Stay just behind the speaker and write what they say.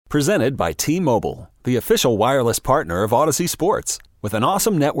Presented by T-Mobile, the official wireless partner of Odyssey Sports. With an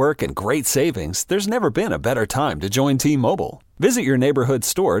awesome network and great savings, there's never been a better time to join T-Mobile. Visit your neighborhood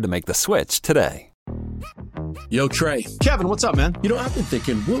store to make the switch today. Yo, Trey. Kevin, what's up, man? You know, I've been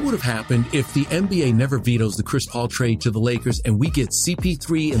thinking, what would have happened if the NBA never vetoes the Chris Paul trade to the Lakers and we get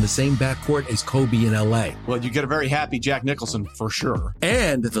CP3 in the same backcourt as Kobe in LA? Well, you get a very happy Jack Nicholson, for sure.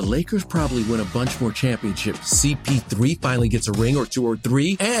 And the Lakers probably win a bunch more championships. CP3 finally gets a ring or two or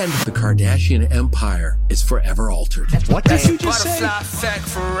three, and the Kardashian empire is forever altered. What did you just say?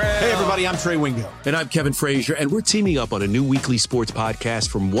 Hey, everybody, I'm Trey Wingo. And I'm Kevin Frazier, and we're teaming up on a new weekly sports podcast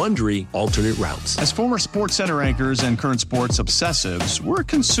from Wondery, Alternate Routes. As former Sports Center anchors and current sports obsessives, we're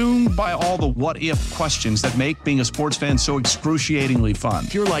consumed by all the what-if questions that make being a sports fan so excruciatingly fun.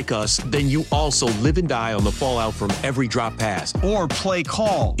 If you're like us, then you also live and die on the fallout from every drop pass. Or play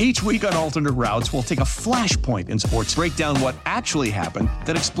call. Each week on Alternate Routes, we'll take a flashpoint in sports, break down what actually happened,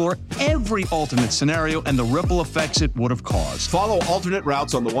 then explore every alternate scenario and the ripple effects it would have caused. Follow Alternate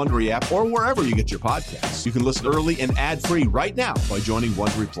Routes on the Wondery app or wherever you get your podcasts. You can listen early and ad-free right now by joining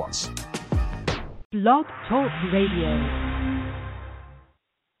Wondery Plus. Blog Talk Radio.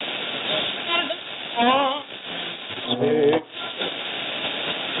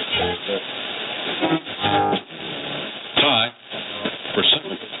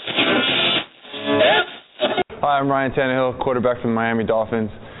 Hi, I'm Ryan Tannehill, quarterback for the Miami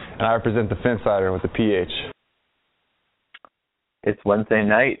Dolphins, and I represent the Phinsider with the PH. It's Wednesday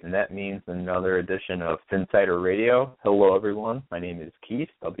night, and that means another edition of Phinsider Radio. Hello, everyone. My name is Keith.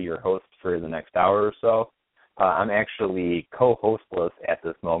 I'll be your host for the next hour or so. I'm actually co-hostless at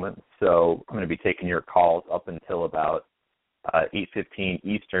this moment, so I'm going to be taking your calls up until about 8:15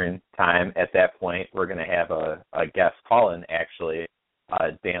 Eastern time. At that point, we're going to have a guest call-in, actually,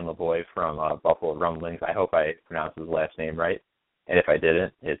 Dan LeBoy from Buffalo Rumblings. I hope I pronounced his last name right. And if I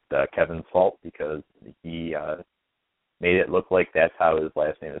didn't, it's Kevin's fault because he made it look like that's how his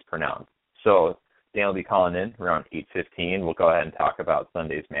last name is pronounced. So Dan will be calling in around 8:15. We'll go ahead and talk about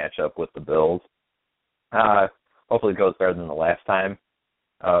Sunday's matchup with the Bills. Hopefully it goes better than the last time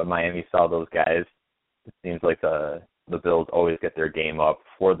Miami saw those guys. It seems like the Bills always get their game up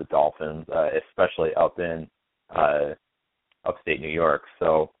for the Dolphins, especially up in upstate New York.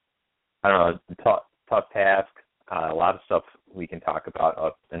 So, I don't know, tough task. A lot of stuff we can talk about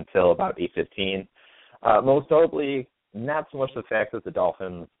up until about 8:15. Most notably, not so much the fact that the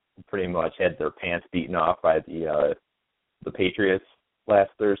Dolphins pretty much had their pants beaten off by the Patriots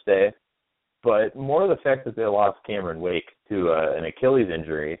last Thursday, but more the fact that they lost Cameron Wake to an Achilles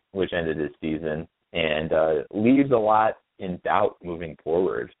injury, which ended his season, and leaves a lot in doubt moving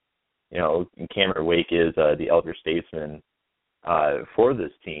forward. You know, Cameron Wake is the elder statesman for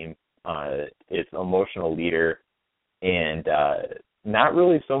this team. It's an emotional leader and not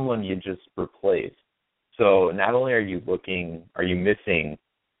really someone you just replace. So not only are you missing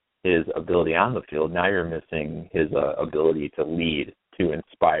his ability on the field, now you're missing his ability to lead, to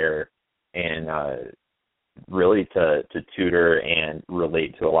inspire, and really to tutor and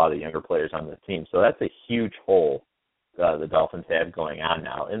relate to a lot of the younger players on the team. So that's a huge hole the Dolphins have going on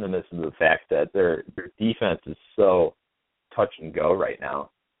now, in the midst of the fact that their defense is so touch and go right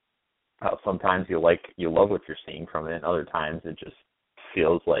now. Sometimes you love what you're seeing from it, and other times it just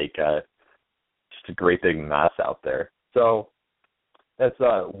feels like just a great big mess out there. So that's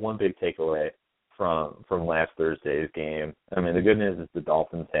one big takeaway from last Thursday's game. I mean, the good news is the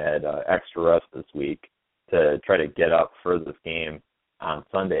Dolphins had extra rest this week to try to get up for this game on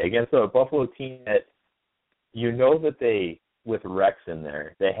Sunday against a Buffalo team that you know that they, with Rex in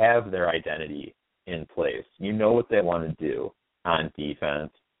there, they have their identity in place. You know what they want to do on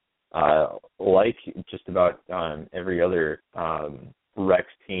defense. Like just about every other Rex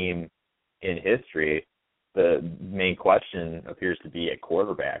team in history, the main question appears to be at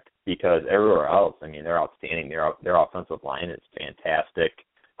quarterback, because everywhere else, I mean, they're outstanding. Their offensive line is fantastic.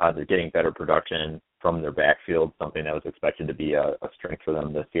 They're getting better production from their backfield, something that was expected to be a strength for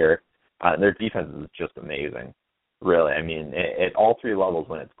them this year. Their defense is just amazing, really. I mean, at all three levels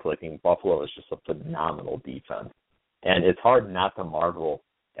when it's clicking, Buffalo is just a phenomenal defense. And it's hard not to marvel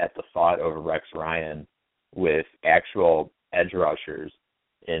at the thought of Rex Ryan with actual edge rushers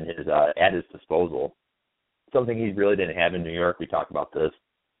at his disposal, something he really didn't have in New York. We talk about this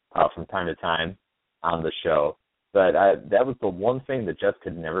from time to time on the show, but that was the one thing that Jets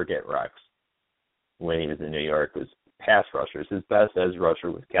could never get Rex when he was in New York, was pass rushers. His best edge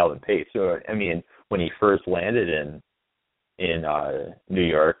rusher was Calvin Pace. So, I mean, when he first landed in New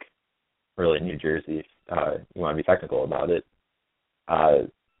York, really New Jersey, you want to be technical about it,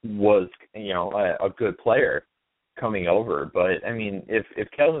 was, a good player, coming over. But, I mean, if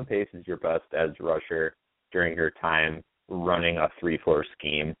Kelvin Pace is your best edge rusher during your time running a 3-4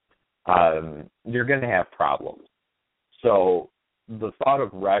 scheme, you're going to have problems. So the thought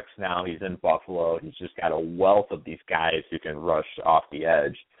of Rex now, he's in Buffalo, he's just got a wealth of these guys who can rush off the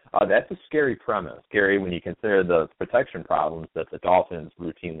edge. That's a scary premise. Scary when you consider the protection problems that the Dolphins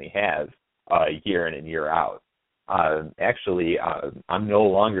routinely have year in and year out. Actually, I'm no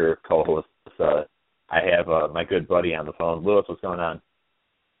longer co-host. I have my good buddy on the phone. Lewis, what's going on?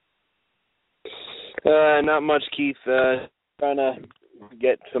 Not much, Keith. Trying to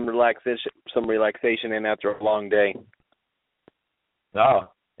get some relaxation in after a long day. Oh,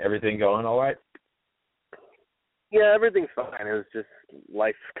 everything going all right? Yeah, everything's fine. It was just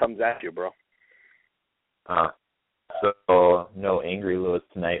life comes at you, bro. So no angry Lewis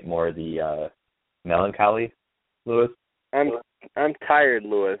tonight, more the melancholy Lewis? I'm tired,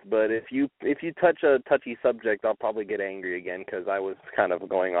 Lewis, but if you touch a touchy subject, I'll probably get angry again because I was kind of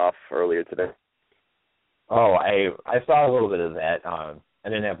going off earlier today. Oh, I saw a little bit of that. I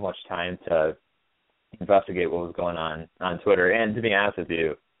didn't have much time to investigate what was going on Twitter, and to be honest with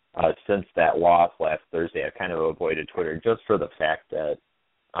you, since that loss last Thursday, I've kind of avoided Twitter just for the fact that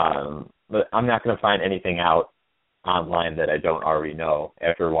but I'm not going to find anything out online that I don't already know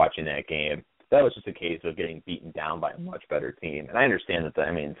after watching that game. That was just a case of getting beaten down by a much better team. And I understand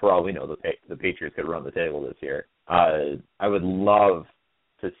that, for all we know, the Patriots could run the table this year. I would love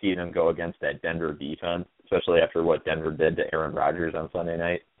to see them go against that Denver defense, especially after what Denver did to Aaron Rodgers on Sunday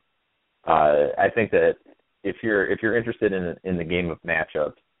night. I think that if you're interested in the game of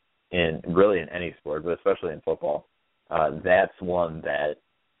matchups, in any sport, but especially in football, that's one that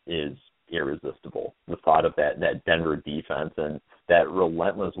is irresistible. The thought of that Denver defense and that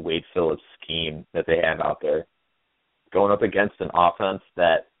relentless Wade Phillips scheme that they have out there, going up against an offense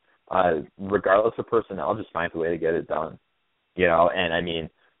that, regardless of personnel, just finds a way to get it done. And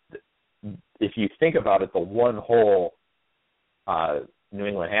if you think about it, the one hole New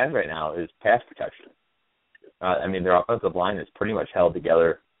England has right now is pass protection. Their offensive line is pretty much held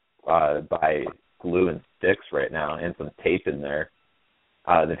together by glue and sticks right now, and some tape in there.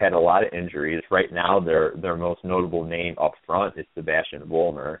 They've had a lot of injuries. Right now, their most notable name up front is Sebastian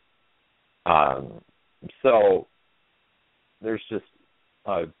Vollmer. So there's just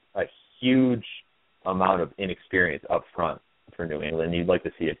a huge amount of inexperience up front for New England. You'd like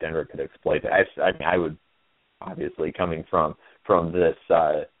to see if Denver could exploit that. I would, obviously, coming from this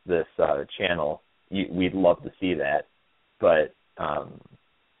channel, we'd love to see that. But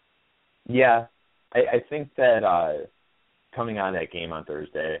yeah, I think that coming on that game on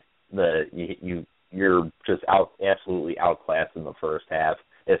Thursday, you're just absolutely outclassed in the first half.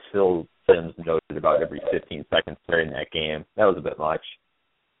 As Phil Simms noted about every 15 seconds during that game, that was a bit much.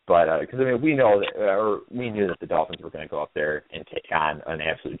 But because we knew that the Dolphins were going to go up there and take on an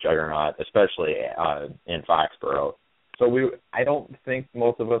absolute juggernaut, especially in Foxborough. So I don't think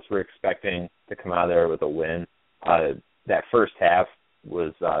most of us were expecting to come out of there with a win. That first half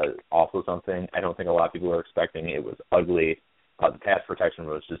was also something I don't think a lot of people were expecting. It was ugly. The pass protection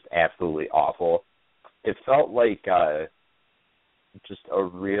was just absolutely awful. It felt like just a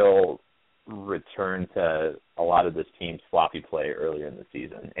real return to a lot of this team's sloppy play earlier in the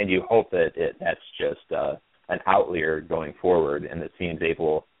season. And you hope that that's just an outlier going forward, and the team's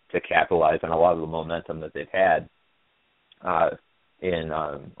able to capitalize on a lot of the momentum that they've had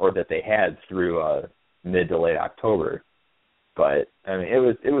or that they had through mid to late October. But it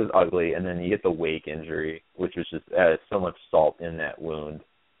was ugly, and then you get the Wake injury, which was just so much salt in that wound.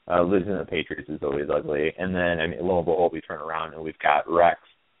 Losing the Patriots is always ugly, and then lo and behold, we turn around and we've got Rex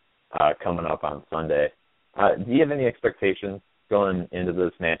coming up on Sunday. Do you have any expectations going into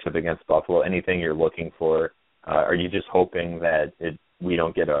this matchup against Buffalo? Anything you're looking for? Are you just hoping that we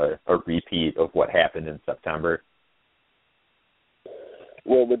don't get a repeat of what happened in September?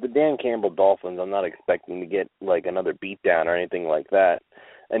 Well, with the Dan Campbell Dolphins, I'm not expecting to get another beatdown or anything like that.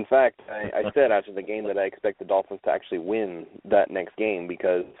 In fact, I said after the game that I expect the Dolphins to actually win that next game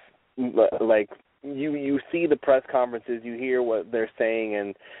because, you see the press conferences, you hear what they're saying,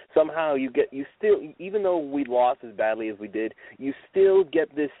 and somehow you still, even though we lost as badly as we did, you still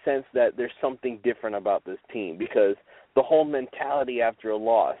get this sense that there's something different about this team because the whole mentality after a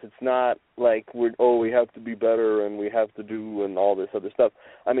loss, it's not like we have to be better and we have to do and all this other stuff.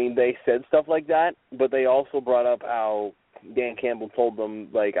 They said stuff like that, but they also brought up how Dan Campbell told them,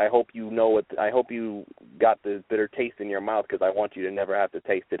 I hope you got the bitter taste in your mouth because I want you to never have to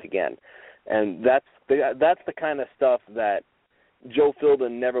taste it again. And that's the kind of stuff that Joe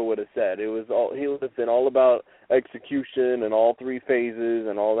Philbin never would have said. He would have been all about execution and all three phases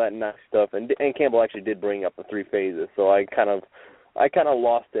and all that nice stuff. And Campbell actually did bring up the three phases, so I kind of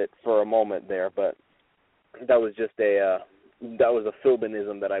lost it for a moment there. But that was just that was a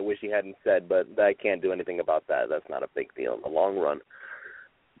Philbinism that I wish he hadn't said. But I can't do anything about that. That's not a big deal in the long run.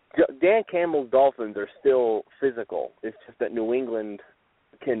 Dan Campbell's Dolphins are still physical. It's just that New England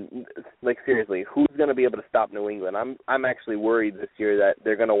can, like, seriously, who's going to be able to stop New England? I'm actually worried this year that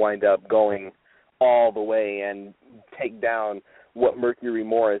they're going to wind up going all the way and take down what Mercury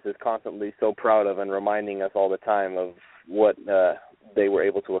Morris is constantly so proud of and reminding us all the time of what they were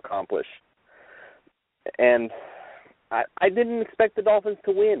able to accomplish. And I didn't expect the Dolphins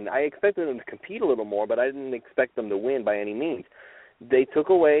to win. I expected them to compete a little more, but I didn't expect them to win by any means. They took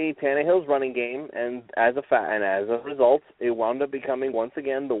away Tannehill's running game, and as a result, it wound up becoming, once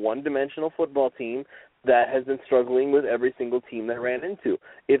again, the one-dimensional football team that has been struggling with every single team that ran into.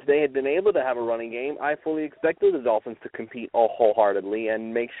 If they had been able to have a running game, I fully expected the Dolphins to compete wholeheartedly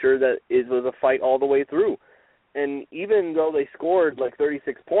and make sure that it was a fight all the way through. And even though they scored like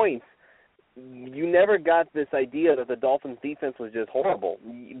 36 points, you never got this idea that the Dolphins' defense was just horrible.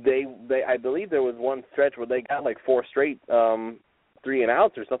 I believe there was one stretch where they got like 4 straight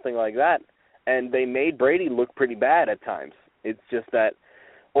 3-and-outs or something like that, and they made Brady look pretty bad at times. It's just that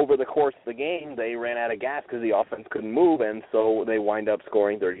over the course of the game, they ran out of gas because the offense couldn't move, and so they wind up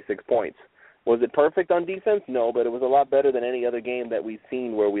scoring 36 points. Was it perfect on defense? No, but it was a lot better than any other game that we've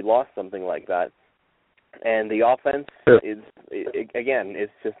seen where we lost something like that. And the offense again,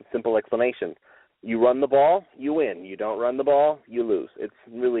 it's just a simple explanation. You run the ball, you win. You don't run the ball, you lose. It's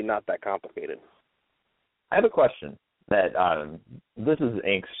really not that complicated. I have a question that this is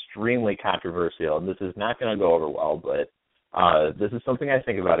extremely controversial, and this is not going to go over well, but this is something I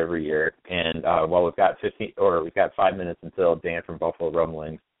think about every year. And while we've got 5 minutes until Dan from Buffalo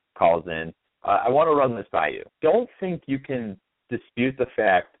Rumblings calls in, I want to run this by you. Don't think you can dispute the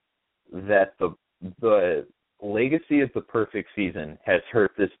fact that the legacy of the perfect season has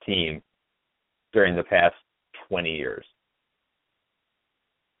hurt this team during the past 20 years.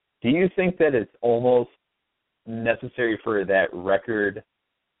 Do you think that it's almost necessary for that record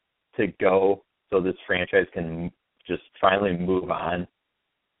to go so this franchise can just finally move on?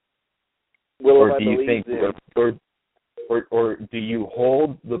 Or do you think, or do you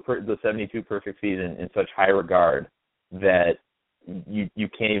hold the 72 perfect season in such high regard that you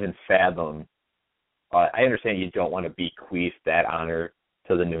can't even fathom? I understand you don't want to bequeath that honor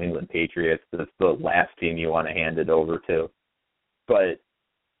to the New England Patriots. That's the last team you want to hand it over to. But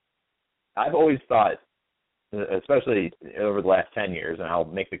I've always thought, especially over the last 10 years, and I'll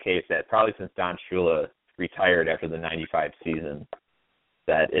make the case that probably since Don Shula retired after the 95 season,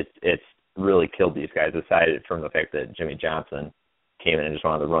 that it's really killed these guys, aside from the fact that Jimmy Johnson came in and just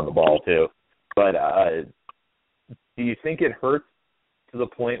wanted to run the ball too. But do you think it hurts to the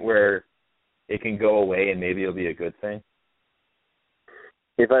point where it can go away and maybe it'll be a good thing?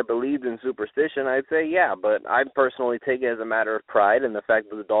 If I believed in superstition, I'd say yeah, but I personally take it as a matter of pride, and the fact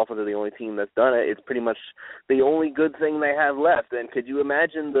that the Dolphins are the only team that's done it, it's pretty much the only good thing they have left. And could you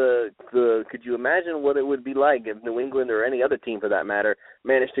imagine could you imagine what it would be like if New England or any other team for that matter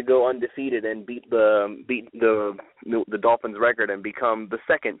managed to go undefeated and beat the Dolphins record and become the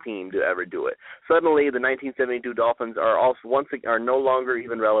second team to ever do it? Suddenly, the 1972 Dolphins are no longer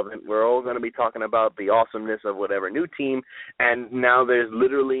even relevant. We're all going to be talking about the awesomeness of whatever new team, and now there's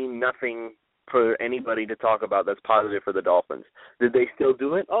literally nothing for anybody to talk about that's positive for the Dolphins. Did they still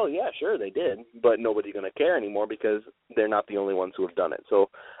do it? Oh, yeah, sure, they did. But nobody's going to care anymore because they're not the only ones who have done it. So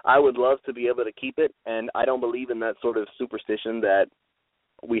I would love to be able to keep it, and I don't believe in that sort of superstition that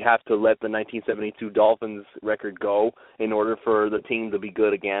we have to let the 1972 Dolphins record go in order for the team to be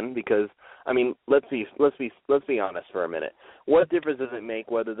good again. Because, I mean, let's be honest for a minute. What difference does it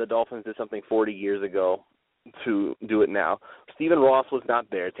make whether the Dolphins did something 40 years ago to do it now? Stephen Ross was not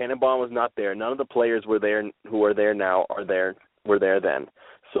there. Tannenbaum was not there. None of the players were there who are there now were there then.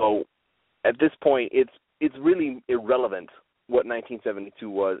 So at this point, it's really irrelevant what 1972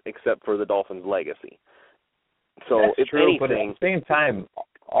 was, except for the Dolphins' legacy. So that's if true, anything, but at the same time,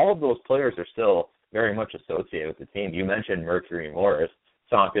 all of those players are still very much associated with the team. You mentioned Mercury Morris.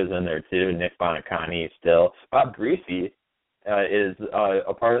 Sonka's in there too. Nick Bonacani still. Bob Greasy is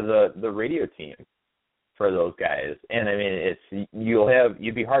a part of the radio team for those guys. And I mean,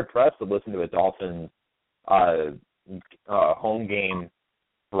 you'd be hard pressed to listen to a Dolphins home game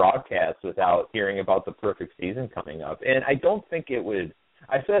broadcast without hearing about the perfect season coming up. And I don't think it would.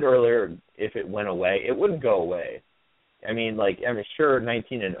 I said earlier, if it went away, it wouldn't go away. Sure,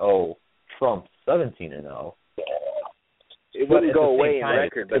 19-0 trumps 17-0, It wouldn't go away in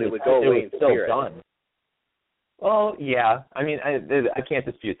record, but it would go away in spirit. Done. Well, yeah. I mean, I can't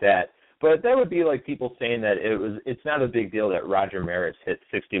dispute that. But that would be like people saying that it's not a big deal that Roger Maris hit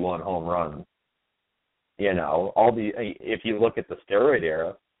 61 home runs. You know, if you look at the steroid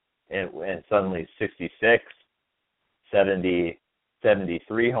era and suddenly 66, 70,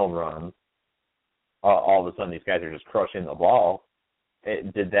 73 home runs, all of a sudden these guys are just crushing the ball.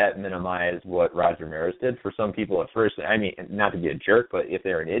 Did that minimize what Roger Maris did? For some people at first, I mean, not to be a jerk, but if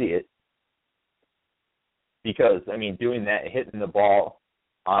they're an idiot. Because, I mean, doing that, hitting the ball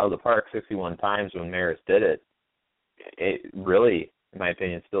out of the park 61 times when Maris did it, it really, in my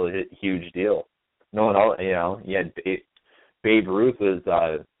opinion, still a huge deal. No one else, you know, you had Babe Ruth was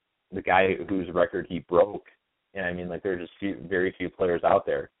the guy whose record he broke. And, I mean, like, there's just very few players out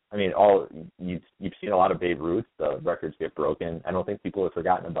there. I mean, you've seen a lot of Babe Ruth. The records get broken. I don't think people have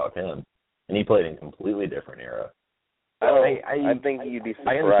forgotten about him. And he played in a completely different era. I think you'd be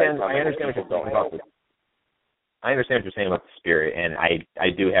surprised. I understand what you're saying about this. I understand what you're saying about the spirit, and I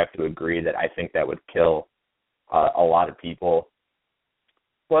do have to agree that I think that would kill a lot of people.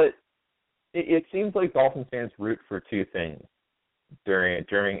 But it seems like Dolphins fans root for two things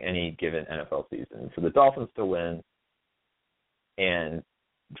during any given NFL season: for the Dolphins to win, and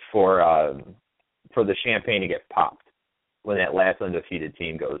for the champagne to get popped when that last undefeated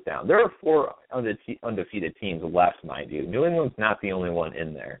team goes down. There are 4 undefeated teams left, mind you. New England's not the only one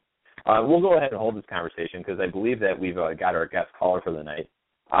in there. We'll go ahead and hold this conversation because I believe that we've got our guest caller for the night.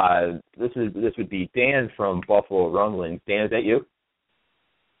 This would be Dan from Buffalo Rumblings. Dan, is that you?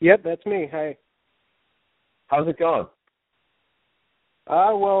 Yep, that's me. Hi. How's it going?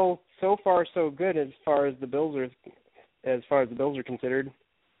 Well, so far so good as far as the Bills are considered.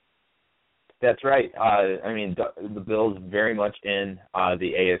 That's right. I mean, the Bills very much in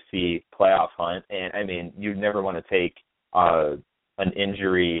the AFC playoff hunt, and I mean, you'd never want to take an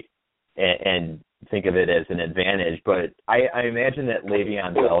injury and think of it as an advantage, but I imagine that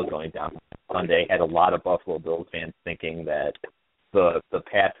Le'Veon Bell going down Sunday had a lot of Buffalo Bills fans thinking that the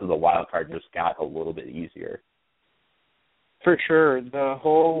path to the wild card just got a little bit easier. For sure. The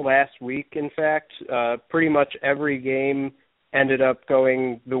whole last week, in fact, pretty much every game ended up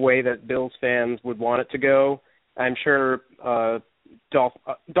going the way that Bills fans would want it to go. I'm sure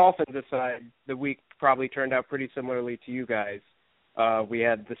Dolphins aside, the week probably turned out pretty similarly to you guys. We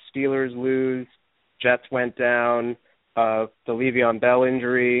had the Steelers lose, Jets went down, the Le'Veon Bell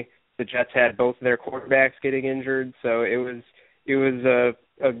injury. The Jets had both of their quarterbacks getting injured, so it was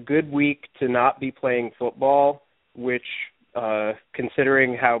a good week to not be playing football, which,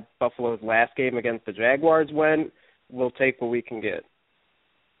 considering how Buffalo's last game against the Jaguars went, we'll take what we can get.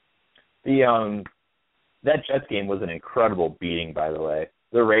 That Jets game was an incredible beating, by the way.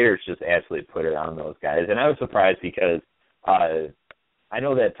 The Raiders just absolutely put it on those guys, and I was surprised because I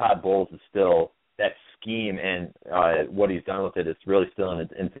know that Todd Bowles is still, that scheme and what he's done with it is really still in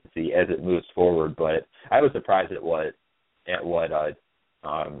its infancy as it moves forward, but I was surprised at what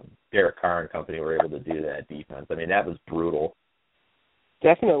Derek Carr and company were able to do to that defense. I mean, that was brutal.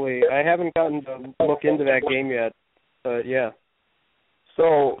 Definitely. I haven't gotten to look into that game yet, but yeah.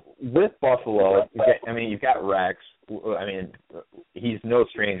 So with Buffalo, you've got Rex. I mean, he's no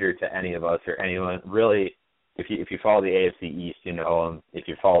stranger to any of us or anyone. Really, if you follow the AFC East, you know him. If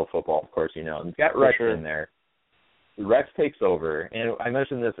you follow football, of course, you know him. You've got Rex in there. Rex takes over, and I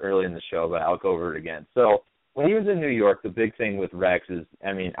mentioned this early in the show, but I'll go over it again. So when he was in New York, the big thing with Rex is,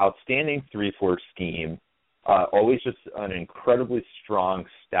 I mean, outstanding 3-4 scheme, always just an incredibly strong,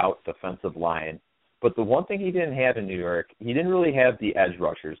 stout defensive line. But the one thing he didn't have in New York, he didn't really have the edge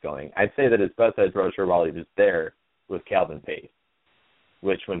rushers going. I'd say that his best edge rusher while he was there was Calvin Pace,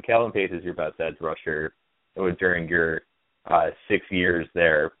 which when Calvin Pace is your best edge rusher, it was during your 6 years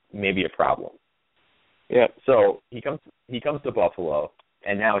there, maybe a problem. Yeah. So he comes to Buffalo,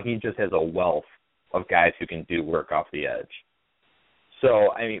 and now he just has a wealth of guys who can do work off the edge.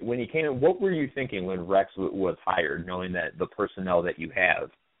 So, I mean, when he came in, what were you thinking when Rex was hired, knowing that the personnel that you have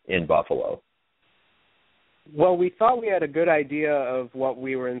in Buffalo? Well, we thought we had a good idea of what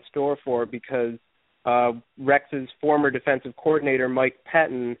we were in store for because Rex's former defensive coordinator, Mike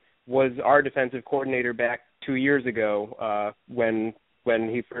Pettin, was our defensive coordinator back 2 years ago when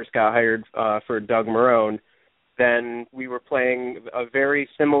he first got hired for Doug Marrone. Then we were playing a very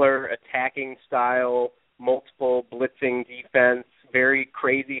similar attacking style, multiple blitzing defense, very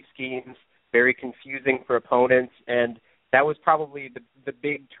crazy schemes, very confusing for opponents, and that was probably the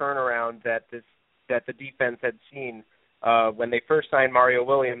big turnaround that the defense had seen. When they first signed Mario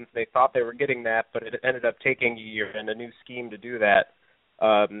Williams, they thought they were getting that, but it ended up taking a year and a new scheme to do that.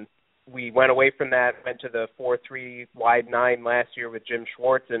 we went away from that, went to the 4-3 wide 9 last year with Jim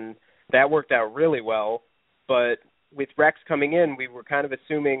Schwartz, and that worked out really well. But with Rex coming in, we were kind of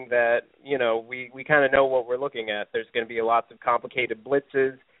assuming that, we kind of know what we're looking at. There's going to be lots of complicated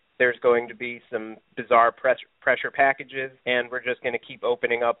blitzes. There's going to be some bizarre pressure packages, and we're just going to keep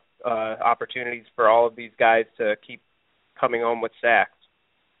opening up opportunities for all of these guys to keep coming home with sacks.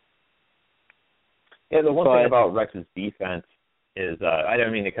 Yeah, the one thing about Rex's defense is, I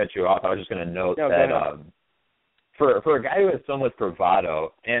didn't mean to cut you off. I was just going to note that for a guy who has so much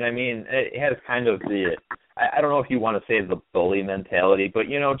bravado, and I mean, it has kind of I don't know if you want to say the bully mentality, but,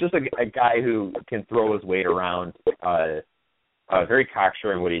 just a guy who can throw his weight around, very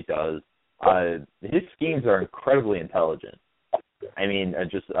cocksure in what he does. His schemes are incredibly intelligent. I mean,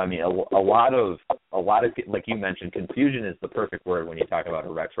 a lot of, like you mentioned, confusion is the perfect word when you talk about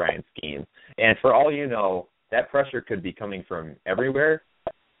a Rex Ryan scheme. And for all you know, that pressure could be coming from everywhere,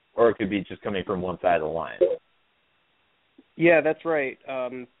 or it could be just coming from one side of the line. Yeah, that's right.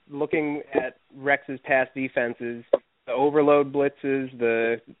 Looking at Rex's past defenses, the overload blitzes,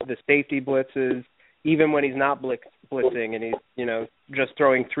 the safety blitzes, even when he's not blitzing and he's, just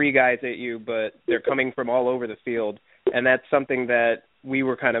throwing 3 guys at you, but they're coming from all over the field. And that's something that we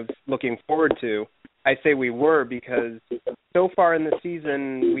were kind of looking forward to. I say we were because so far in the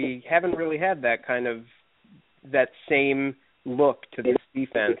season, we haven't really had that same look to this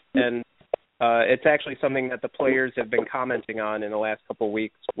defense. And it's actually something that the players have been commenting on in the last couple of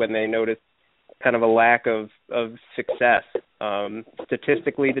weeks when they noticed kind of a lack of success.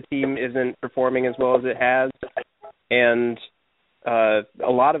 Statistically, the team isn't performing as well as it has, and a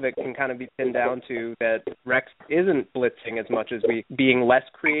lot of it can kind of be pinned down to that Rex isn't blitzing as much as being less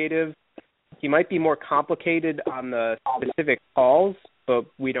creative. He might be more complicated on the specific calls, but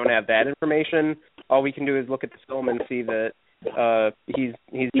we don't have that information. All we can do is look at the film and see that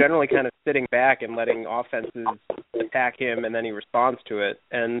he's generally kind of sitting back and letting offenses attack him, and then he responds to it.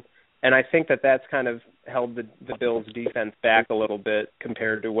 And I think that that's kind of held the Bills' defense back a little bit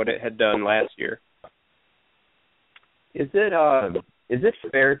compared to what it had done last year. Is it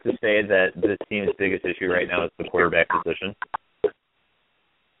fair to say that this team's biggest issue right now is the quarterback position?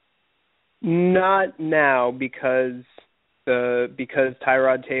 Not now, because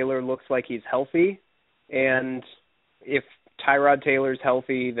Tyrod Taylor looks like he's healthy, and if Tyrod Taylor's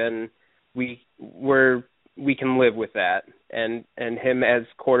healthy, then we can live with that, and him as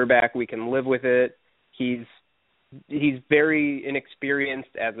quarterback, we can live with it. He's very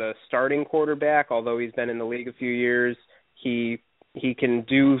inexperienced as a starting quarterback, although he's been in the league a few years. He can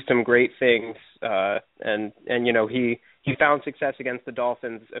do some great things, and he found success against the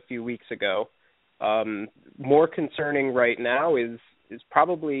Dolphins a few weeks ago. More concerning right now is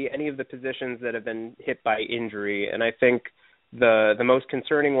probably any of the positions that have been hit by injury, and I think the most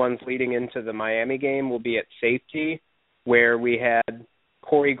concerning ones leading into the Miami game will be at safety, where we had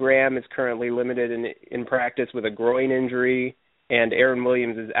Corey Graham is currently limited in practice with a groin injury, and Aaron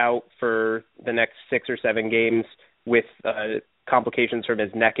Williams is out for the next 6 or 7 games with complications from his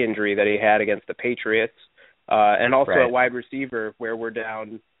neck injury that he had against the Patriots. And also right. At wide receiver, where we're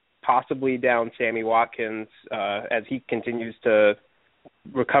possibly down Sammy Watkins as he continues to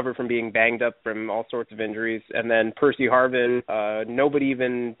recover from being banged up from all sorts of injuries. And then Percy Harvin, nobody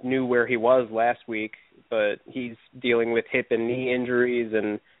even knew where he was last week, but he's dealing with hip and knee injuries,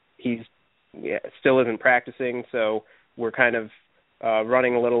 and he's still isn't practicing, so we're kind of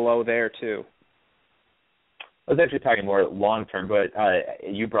running a little low there too. I was actually talking more long-term, but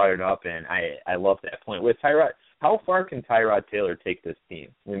you brought it up, and I love that point. With Tyrod, how far can Tyrod Taylor take this team?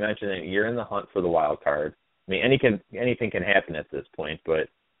 We mentioned that you're in the hunt for the wild card. I mean, anything can happen at this point, but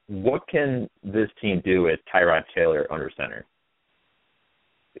what can this team do with Tyrod Taylor under center?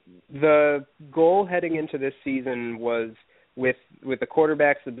 The goal heading into this season was with the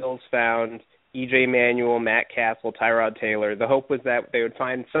quarterbacks the Bills found, E.J. Manuel, Matt Castle, Tyrod Taylor. The hope was that they would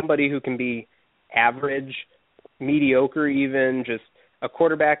find somebody who can be average, mediocre even, just a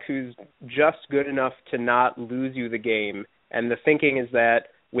quarterback who's just good enough to not lose you the game. And the thinking is that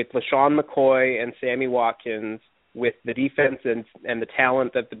with LaShawn McCoy and Sammy Watkins, with the defense and the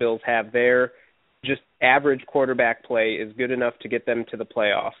talent that the Bills have there, just average quarterback play is good enough to get them to the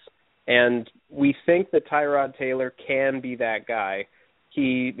playoffs. And we think that Tyrod Taylor can be that guy.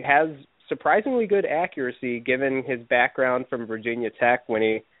 He has surprisingly good accuracy given his background from Virginia Tech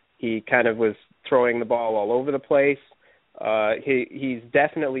when he kind of was throwing the ball all over the place. He's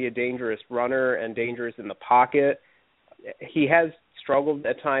definitely a dangerous runner and dangerous in the pocket. He has struggled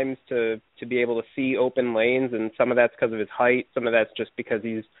at times to be able to see open lanes, and some of that's because of his height. Some of that's just because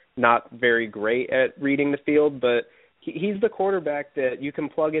he's not very great at reading the field, but he's the quarterback that you can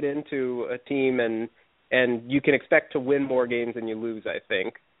plug it into a team and you can expect to win more games than you lose, I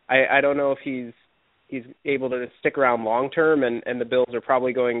think. I don't know if he's able to stick around long term, and the Bills are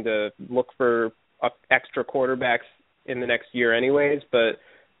probably going to look for extra quarterbacks in the next year anyways, but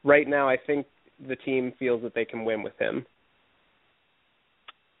right now I think the team feels that they can win with him.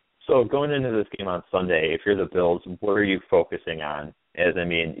 So going into this game on Sunday, if you're the Bills, what are you focusing on? I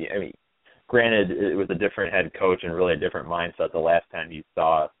mean, granted, it was a different head coach and really a different mindset the last time you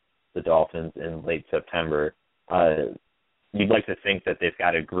saw the Dolphins in late September. You'd like to think that they've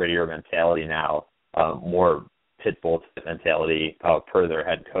got a grittier mentality now, more pit bull mentality per their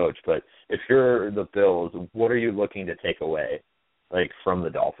head coach. But if you're the Bills, what are you looking to take away, from the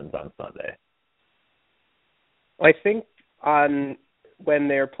Dolphins on Sunday? I think when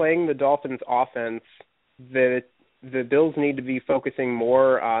they're playing the Dolphins offense, the Bills need to be focusing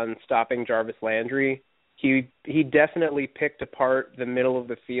more on stopping Jarvis Landry. He definitely picked apart the middle of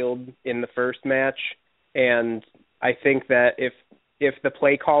the field in the first match, and I think that if the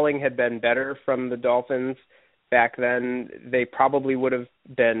play calling had been better from the Dolphins back then, they probably would have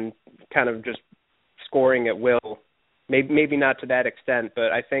been kind of just scoring at will. Maybe not to that extent,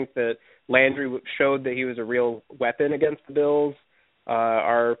 but I think that Landry showed that he was a real weapon against the Bills.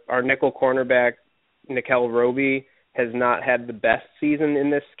 Our nickel cornerback, Nickel Roby, has not had the best season in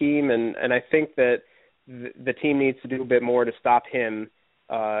this scheme, and I think that the team needs to do a bit more to stop him.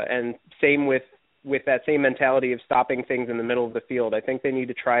 And same with that same mentality of stopping things in the middle of the field. I think they need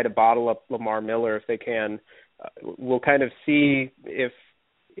to try to bottle up Lamar Miller if they can. We'll kind of see if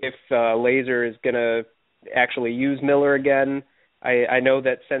Laser is going to actually use Miller again. I know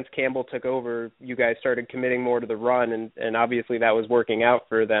that since Campbell took over, you guys started committing more to the run, and obviously that was working out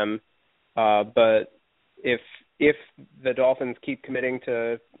for them. But if the Dolphins keep committing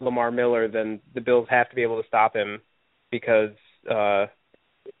to Lamar Miller, then the Bills have to be able to stop him, because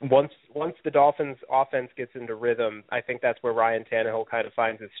once the Dolphins' offense gets into rhythm, I think that's where Ryan Tannehill kind of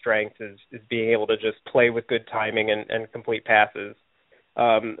finds his strength, is being able to just play with good timing and complete passes.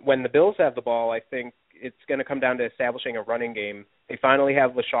 When the Bills have the ball, I think it's going to come down to establishing a running game. They finally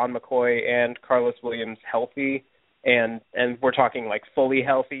have LaShawn McCoy and Carlos Williams healthy, and we're talking fully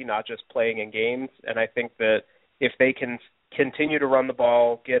healthy, not just playing in games. And I think that if they can continue to run the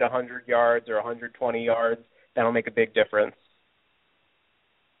ball, get 100 yards or 120 yards, that'll make a big difference.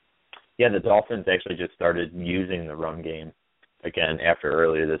 Yeah, the Dolphins actually just started using the run game again after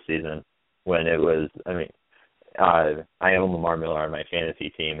earlier this season, when it was, I own Lamar Miller on my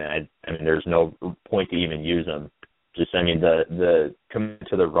fantasy team, and I mean, there's no point to even use him. The commitment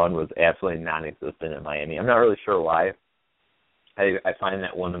to the run was absolutely non-existent in Miami. I'm not really sure why. I find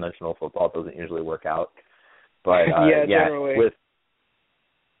that one-dimensional football doesn't usually work out. But generally.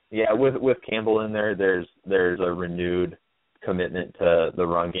 With Campbell in there, there's a renewed commitment to the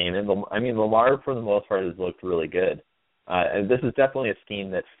run game, and Lamar for the most part has looked really good. And this is definitely a scheme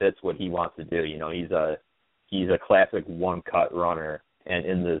that fits what he wants to do. He's a classic one-cut runner, and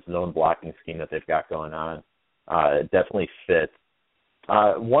in the zone blocking scheme that they've got going on, it definitely fits.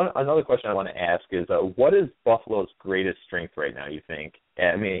 Another question I want to ask is, what is Buffalo's greatest strength right now, you think?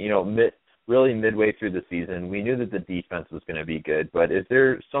 Really midway through the season, we knew that the defense was going to be good, but is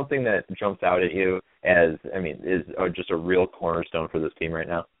there something that jumps out at you is just a real cornerstone for this team right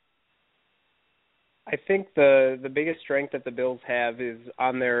now? I think the biggest strength that the Bills have is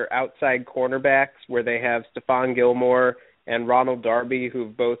on their outside cornerbacks, where they have Stephon Gilmore and Ronald Darby,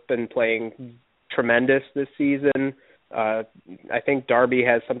 who've both been playing tremendous this season. I think Darby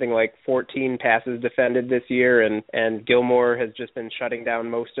has something like 14 passes defended this year, and Gilmore has just been shutting down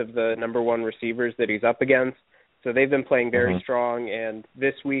most of the number one receivers that he's up against. So they've been playing very strong, and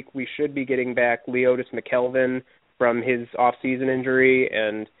this week we should be getting back Leotis McKelvin from his off-season injury,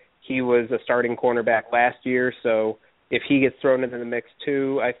 and he was a starting cornerback last year, so if he gets thrown into the mix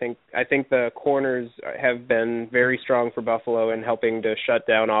too, I think the corners have been very strong for Buffalo in helping to shut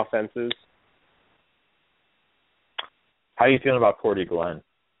down offenses. How are you feeling about Cordy Glenn?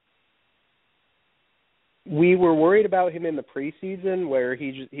 We were worried about him in the preseason, where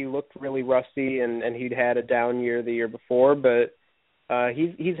he looked really rusty and he'd had a down year the year before, but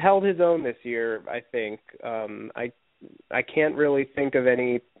he's held his own this year, I think. I can't really think of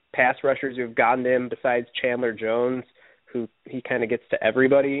any pass rushers who've gotten to him besides Chandler Jones, who he kind of gets to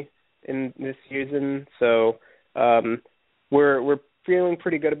everybody in this season. So we're feeling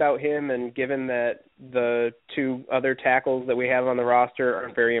pretty good about him, and given that the two other tackles that we have on the roster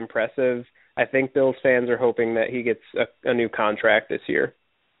aren't very impressive, I think Bills fans are hoping that he gets a new contract this year.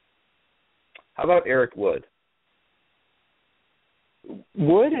 How about Eric Wood?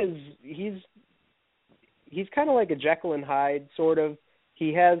 Wood he's kind of like a Jekyll and Hyde sort of.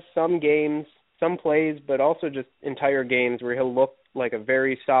 He has some games, some plays, but also just entire games where he'll look like a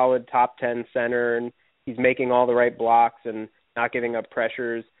very solid top 10 center, and he's making all the right blocks and not giving up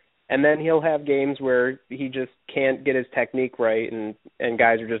pressures. And then he'll have games where he just can't get his technique right, and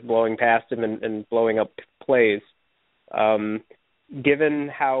guys are just blowing past him and blowing up plays. Given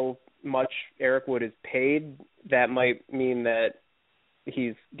how much Eric Wood is paid, that might mean that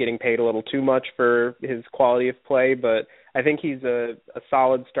he's getting paid a little too much for his quality of play, but I think he's a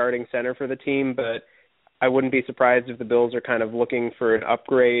solid starting center for the team. But I wouldn't be surprised if the Bills are kind of looking for an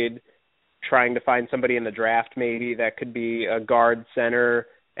upgrade, trying to find somebody in the draft maybe that could be a guard center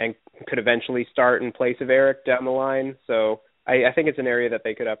and could eventually start in place of Eric down the line. So I think it's an area that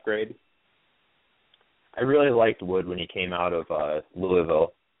they could upgrade. I really liked Wood when he came out of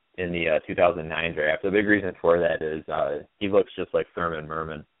Louisville in the 2009 draft. The big reason for that is he looks just like Thurman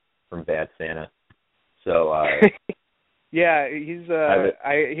Merman from Bad Santa. So yeah, he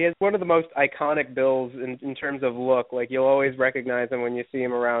has one of the most iconic Bills in terms of look. Like, you'll always recognize him when you see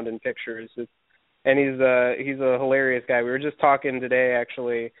him around in pictures. And he's a hilarious guy. We were just talking today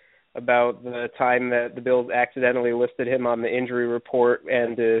actually about the time that the Bills accidentally listed him on the injury report,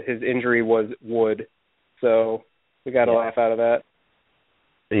 and his injury was Wood. So we got a laugh out of that.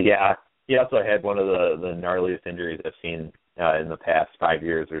 Yeah, he also had one of the gnarliest injuries I've seen in the past 5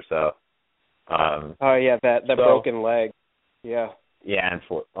 years or so. That broken leg. Yeah. Yeah,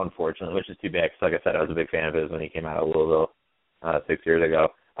 unfortunately, which is too bad, because like I said, I was a big fan of his when he came out of Louisville 6 years ago.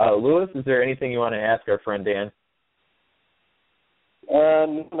 Lewis, is there anything you want to ask our friend Dan?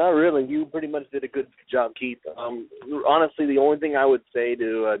 Not really. You pretty much did a good job, Keith. Honestly, the only thing I would say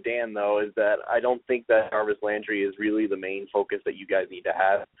to Dan, though, is that I don't think that Jarvis Landry is really the main focus that you guys need to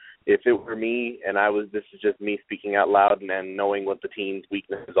have. If it were me, and this is just me speaking out loud and knowing what the team's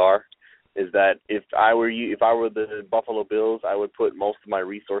weaknesses are, is that if I were the Buffalo Bills, I would put most of my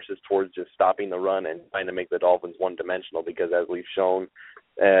resources towards just stopping the run and trying to make the Dolphins one-dimensional, because as we've shown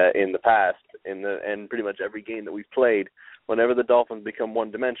in the past, and pretty much every game that we've played, whenever the Dolphins become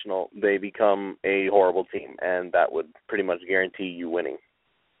one-dimensional, they become a horrible team, and that would pretty much guarantee you winning.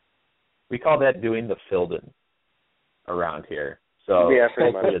 We call that doing the filled-in around here. So yeah,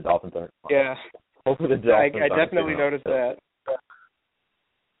 pretty hopefully much. The Dolphins aren't. Yeah. Hopefully the Dolphins I definitely noticed that.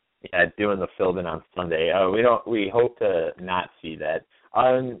 Yeah, doing the filled-in on Sunday. We hope to not see that.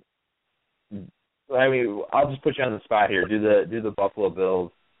 I'll just put you on the spot here. Do the Buffalo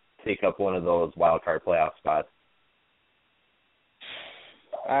Bills take up one of those wild card playoff spots?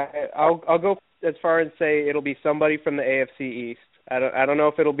 I'll go as far as say it'll be somebody from the AFC East. I don't know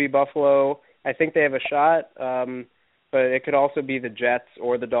if it'll be Buffalo. I think they have a shot, but it could also be the Jets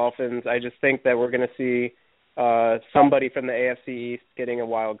or the Dolphins. I just think that we're going to see somebody from the AFC East getting a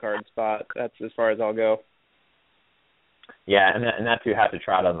wild card spot. That's as far as I'll go. Yeah, and that's who have to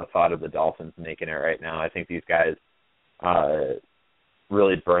trot on the thought of the Dolphins making it right now. I think these guys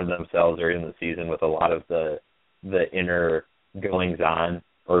really burned themselves early in the season with a lot of the inner goings on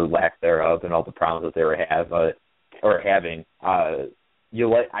or lack thereof, and all the problems that they were having.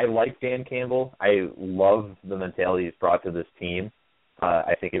 I like Dan Campbell. I love the mentality he's brought to this team.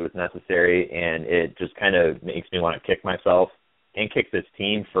 I think it was necessary, and it just kind of makes me want to kick myself and kick this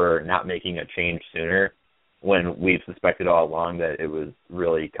team for not making a change sooner, when we've suspected all along that it was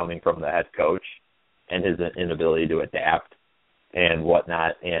really coming from the head coach and his inability to adapt and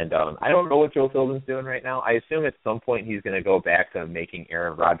whatnot. And I don't know what Joe Philbin's doing right now. I assume at some point he's going to go back to making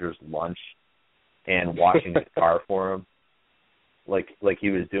Aaron Rodgers lunch and washing his car for him like he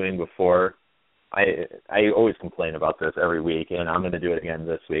was doing before. I always complain about this every week, and I'm going to do it again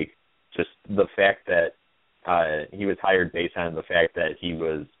this week. Just the fact that he was hired based on the fact that he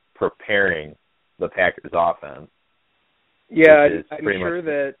was preparing the Packers offense. Yeah, I'm sure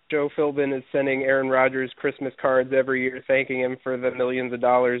that Joe Philbin is sending Aaron Rodgers Christmas cards every year thanking him for the millions of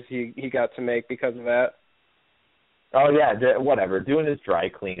dollars he got to make because of that. Oh, yeah, whatever. Doing his dry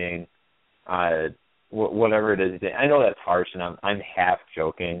cleaning, whatever it is. I know that's harsh, and I'm half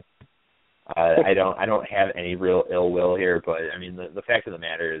joking. I don't have any real ill will here, but I mean the fact of the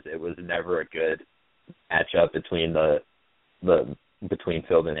matter is it was never a good matchup between between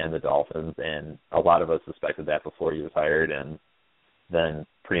Philbin and the Dolphins, and a lot of us suspected that before he was hired, and then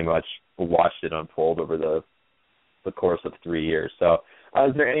pretty much watched it unfold over the course of 3 years. So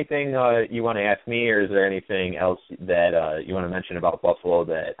is there anything you want to ask me, or is there anything else that you want to mention about Buffalo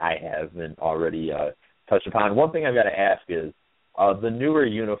that I haven't already touched upon? One thing I've got to ask is the newer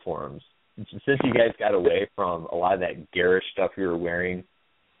uniforms. Since you guys got away from a lot of that garish stuff you were wearing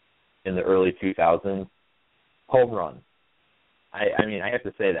in the early 2000s, home run. I mean, I have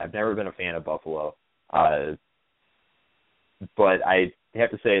to say that I've never been a fan of Buffalo. But I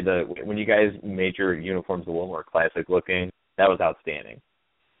have to say that when you guys made your uniforms a little more classic looking, that was outstanding.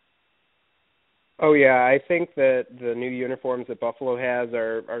 Oh yeah, I think that the new uniforms that Buffalo has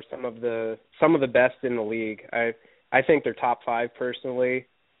are some of the best in the league. I think they're top 5 personally,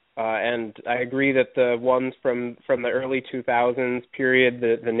 and I agree that the ones from the early 2000s period,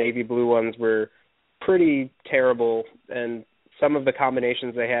 the navy blue ones, were pretty terrible, and some of the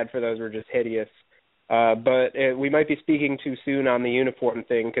combinations they had for those were just hideous. But we might be speaking too soon on the uniform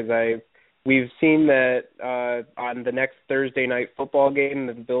thing, because we've seen that on the next Thursday night football game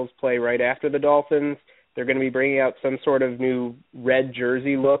that the Bills play right after the Dolphins, they're going to be bringing out some sort of new red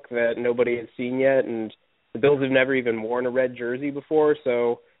jersey look that nobody has seen yet, and the Bills have never even worn a red jersey before,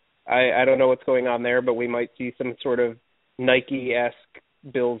 so I don't know what's going on there, but we might see some sort of Nike-esque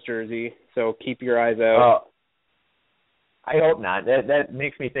Bills jersey, so keep your eyes out. I hope not. That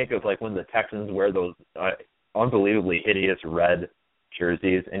makes me think of like when the Texans wear those unbelievably hideous red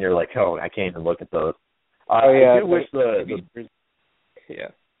jerseys, and you're like, oh, I can't even look at those. Yeah. I do wish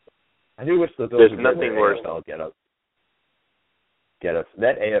I do wish the Bills There's nothing worse. AFL get up.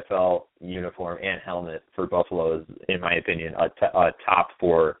 That AFL uniform and helmet for Buffalo is, in my opinion, a top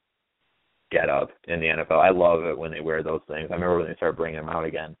 4 get up in the NFL. I love it when they wear those things. I remember when they started bringing them out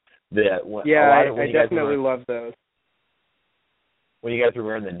again. I definitely love those. When you guys were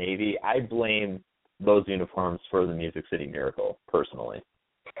wearing the Navy, I blame those uniforms for the Music City Miracle, personally.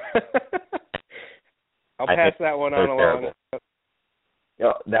 I'll pass that one on along.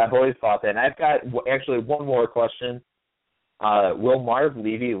 Yeah, I've always thought that. And I've got actually one more question. Will Marv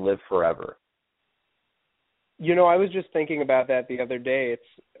Levy live forever? You know, I was just thinking about that the other day.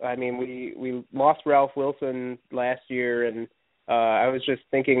 We lost Ralph Wilson last year, and I was just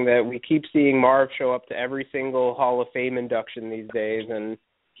thinking that we keep seeing Marv show up to every single Hall of Fame induction these days, and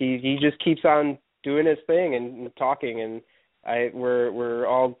he just keeps on doing his thing and talking, and we're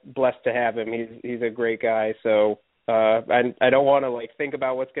all blessed to have him. He's a great guy. So I don't want to think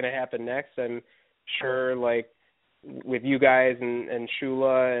about what's going to happen next. I'm sure with you guys and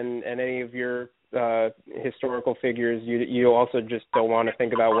Shula and any of your historical figures, you also just don't want to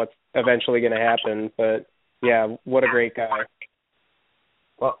think about what's eventually going to happen. But yeah, what a great guy.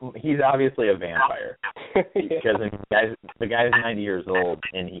 Well, he's obviously a vampire because the guy's 90 years old,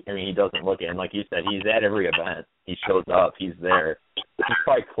 and he doesn't look it. And like you said, he's at every event. He shows up. He's there. He's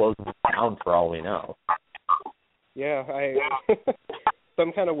probably closing down for all we know. Yeah,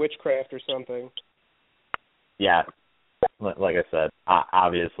 some kind of witchcraft or something. Yeah, like I said,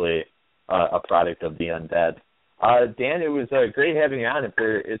 obviously a product of the undead. Dan, it was great having you on. If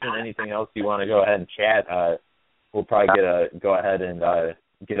there isn't anything else you want to go ahead and chat, we'll probably go ahead and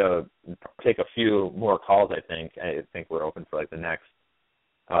take a few more calls. I think we're open for the next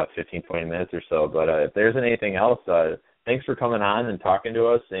 15, 20 minutes or so. But if there isn't anything else, thanks for coming on and talking to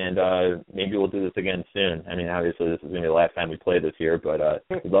us, and maybe we'll do this again soon. I mean, obviously this is going to be the last time we play this year, but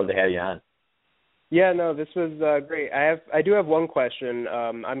we'd love to have you on. Yeah, no, this was great. I do have one question.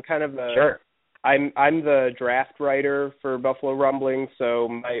 I'm kind of sure. I'm the draft writer for Buffalo Rumblings, so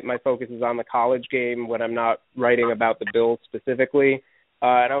my focus is on the college game when I'm not writing about the Bills specifically.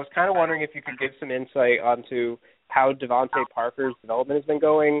 And I was kind of wondering if you could give some insight onto how Devontae Parker's development has been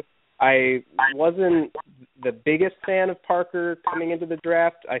going. I wasn't the biggest fan of Parker coming into the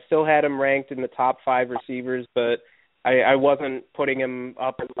draft. I still had him ranked in the top 5 receivers, but I wasn't putting him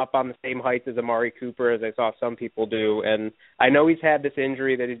up on the same heights as Amari Cooper as I saw some people do. And I know he's had this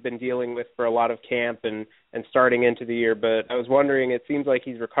injury that he's been dealing with for a lot of camp and starting into the year, but I was wondering, it seems like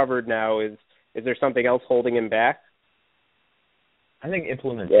he's recovered now. Is there something else holding him back? I think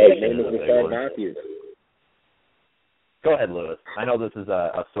implementation is a big one. Go ahead, Lewis. I know this is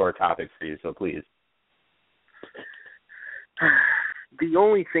a sore topic for you, so please. The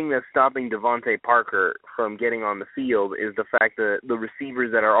only thing that's stopping Devontae Parker from getting on the field is the fact that the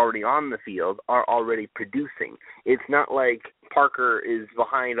receivers that are already on the field are already producing. It's not like Parker is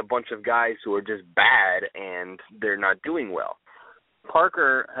behind a bunch of guys who are just bad and they're not doing well.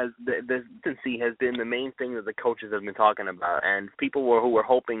 Parker the consistency has been the main thing that the coaches have been talking about, and people who were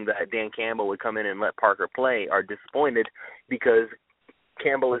hoping that Dan Campbell would come in and let Parker play are disappointed because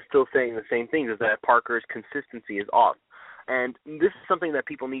Campbell is still saying the same thing, is that Parker's consistency is off. And this is something that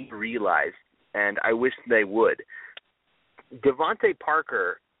people need to realize, and I wish they would. Devontae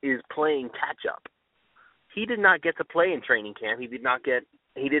Parker is playing catch-up. He did not get to play in training camp. He did not get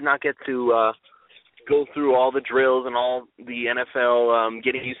to go through all the drills and all the NFL,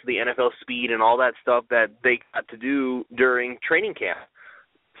 getting used to the NFL speed and all that stuff that they got to do during training camp.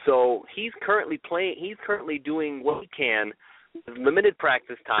 So he's currently doing what he can with limited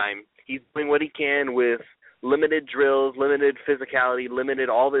practice time He's doing what he can with limited drills, limited physicality, limited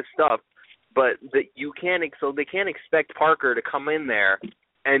all this stuff. But they can't expect Parker to come in there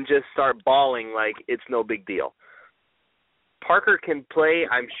and just start bawling like it's no big deal. Parker can play.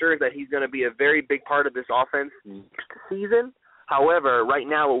 I'm sure that he's going to be a very big part of this offense next season. However, right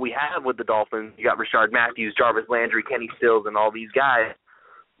now what we have with the Dolphins, you got Rashard Matthews, Jarvis Landry, Kenny Stills, and all these guys,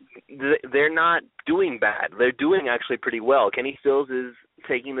 they're not doing bad. They're doing actually pretty well. Kenny Stills is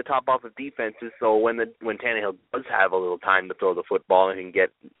taking the top off of defenses, so when Tannehill does have a little time to throw the football and can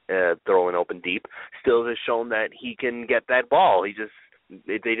get throwing open deep, Stills has shown that he can get that ball.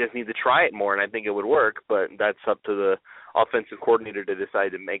 They just need to try it more, and I think it would work, but that's up to the offensive coordinator to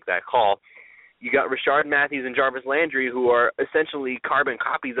decide to make that call. You got Rashard Matthews and Jarvis Landry, who are essentially carbon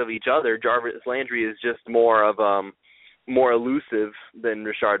copies of each other. Jarvis Landry is just more elusive than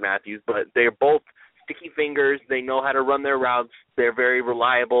Rashard Matthews, but they're both sticky fingers. They know how to run their routes. They're very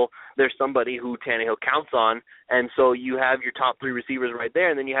reliable. They're somebody who Tannehill counts on, and so you have your top three receivers right there,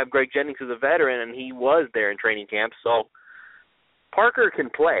 and then you have Greg Jennings, who's a veteran, and he was there in training camp. So Parker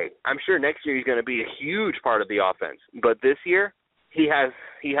can play. I'm sure next year he's going to be a huge part of the offense, but this year he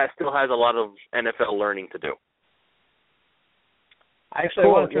still has a lot of NFL learning to do. Actually, I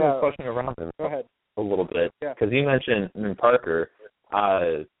want to turn this question around a little bit, because you mentioned Parker.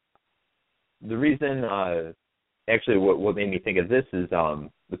 The reason, actually, what made me think of this is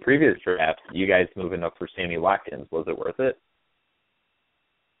the previous draft, you guys moving up for Sammy Watkins. Was it worth it?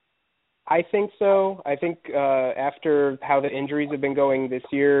 I think so. I think after how the injuries have been going this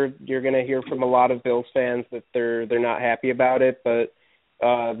year, you're going to hear from a lot of Bills fans that they're not happy about it. But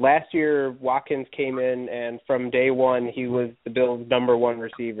last year, Watkins came in, and from day one, he was the Bills' number one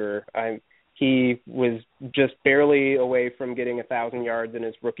receiver. He was just barely away from getting 1,000 yards in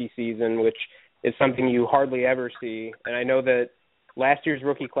his rookie season, which is something you hardly ever see. And I know that last year's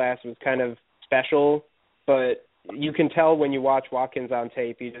rookie class was kind of special, but you can tell when you watch Watkins on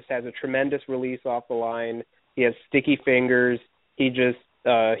tape, he just has a tremendous release off the line. He has sticky fingers. He's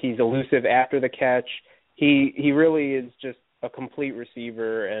elusive after the catch. He really is just a complete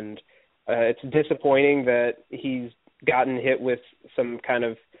receiver, and it's disappointing that he's gotten hit with some kind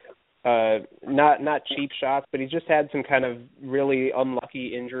of not cheap shots, but he's just had some kind of really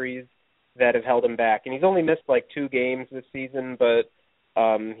unlucky injuries that have held him back. And he's only missed like 2 games this season, but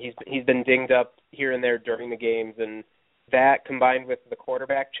he's been dinged up here and there during the games, and that combined with the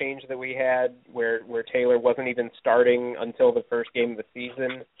quarterback change that we had where Taylor wasn't even starting until the first game of the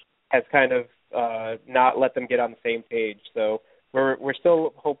season has kind of not let them get on the same page. So we're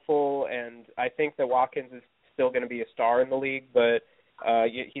still hopeful, and I think that Watkins is still going to be a star in the league, but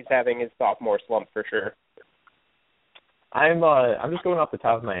he's having his sophomore slump for sure. I'm just going off the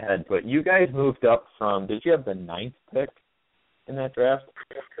top of my head, but you guys moved up from, did you have the 9th pick in that draft?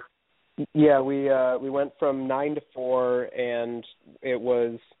 Yeah, we went from 9 to 4, and it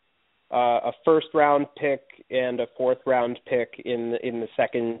was a first round pick and a 4th round pick in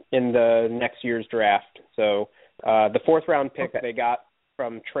the next year's draft. So the 4th round pick they got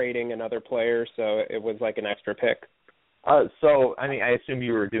from trading another player, so it was like an extra pick. So I mean, I assume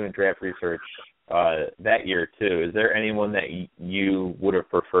you were doing draft research that year too. Is there anyone that you would have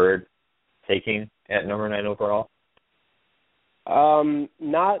preferred taking at number 9 overall?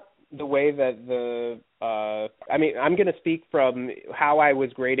 Not the way that I'm going to speak from how I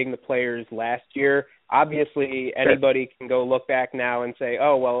was grading the players last year. Obviously, anybody can go look back now and say,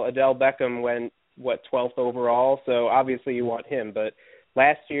 oh, well, Odell Beckham went, 12th overall, so obviously you want him. But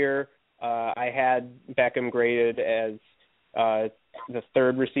last year, I had Beckham graded as the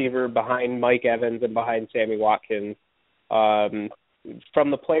 3rd receiver behind Mike Evans and behind Sammy Watkins.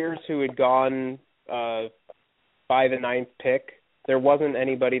 From the players who had gone by the 9th pick, there wasn't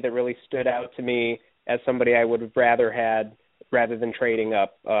anybody that really stood out to me as somebody I would have rather had rather than trading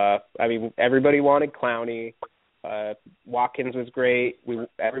up. I mean, everybody wanted Clowney. Watkins was great.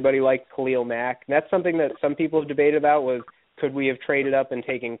 Everybody liked Khalil Mack. And that's something that some people have debated about was, could we have traded up and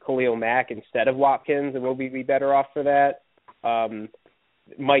taken Khalil Mack instead of Watkins, and will we be better off for that?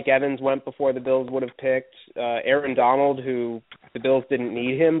 Mike Evans went before the Bills would have picked. Aaron Donald, who the Bills didn't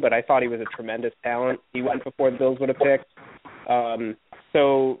need him, but I thought he was a tremendous talent. He went before the Bills would have picked.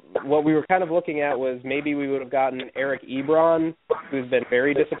 So what we were kind of looking at was maybe we would have gotten Eric Ebron, who's been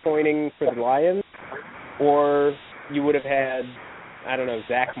very disappointing for the Lions, or you would have had, I don't know,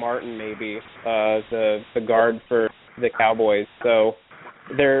 Zach Martin maybe, the guard for the Cowboys. So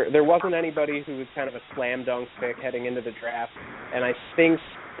there wasn't anybody who was kind of a slam dunk pick heading into the draft, and I think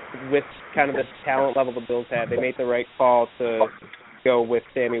with kind of the talent level the Bills had, they made the right call to go with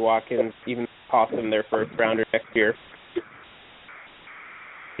Sammy Watkins, even cost them their 1st rounder next year.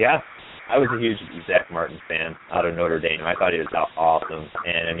 Yeah, I was a huge Zach Martin fan out of Notre Dame. I thought he was awesome,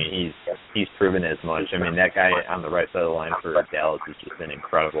 and I mean he's proven as much. I mean that guy on the right side of the line for Dallas has just been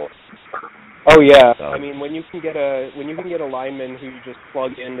incredible. Oh yeah, so, I mean when you can get a lineman who you just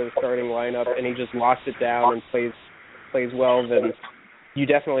plug into the starting lineup and he just locks it down and plays well, then you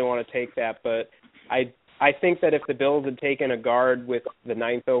definitely want to take that. But I think that if the Bills had taken a guard with the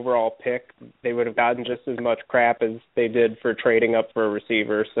 9th overall pick, they would have gotten just as much crap as they did for trading up for a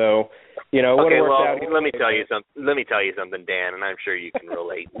receiver. So, you know, it would have worked out. Let me tell you something, Dan, and I'm sure you can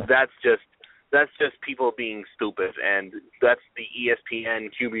relate. That's just people being stupid, and that's the ESPN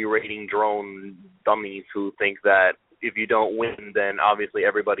QB rating drone dummies who think that if you don't win, then obviously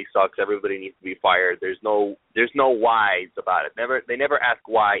everybody sucks. Everybody needs to be fired. There's no whys about it. They never ask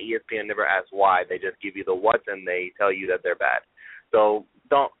why. ESPN never asks why. They just give you the what and they tell you that they're bad. So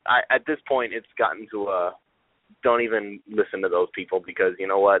at this point, it's gotten to don't even listen to those people because you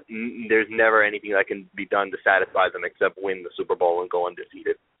know what? There's never anything that can be done to satisfy them except win the Super Bowl and go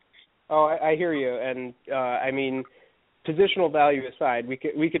undefeated. Oh, I hear you, and I mean. Positional value aside, we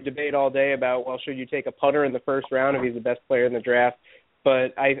could debate all day about, well, should you take a punter in the first round if he's the best player in the draft?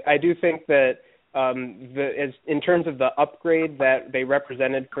 But I do think that in terms of the upgrade that they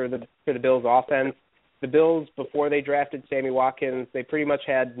represented for the Bills' offense, the Bills before they drafted Sammy Watkins, they pretty much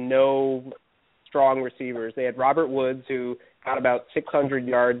had no strong receivers. They had Robert Woods, who got about 600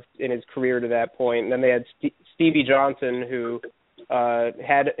 yards in his career to that point, and then they had Stevie Johnson, who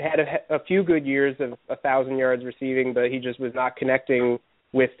had a few good years of 1,000 yards receiving, but he just was not connecting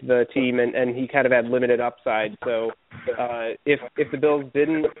with the team, and he kind of had limited upside. So if the Bills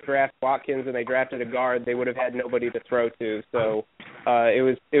didn't draft Watkins and they drafted a guard, they would have had nobody to throw to. So it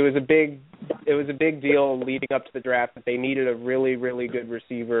was a big deal leading up to the draft that they needed a really, really good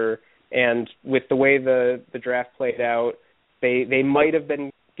receiver. And with the way the draft played out, they might have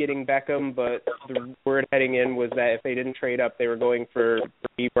been getting Beckham, but the word heading in was that if they didn't trade up, they were going for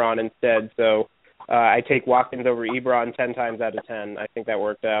Ebron instead. So I take Watkins over Ebron 10 times out of 10. I think that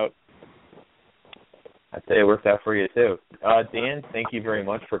worked out. I'd say it worked out for you too. Dan, thank you very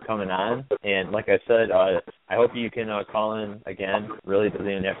much for coming on. And like I said, I hope you can call in again. Really doesn't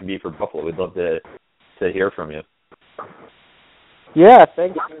even have to be for Buffalo. We'd love to hear from you. Yeah,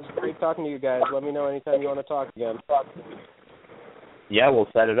 thanks. It was great talking to you guys. Let me know anytime you want to talk again. Yeah, we'll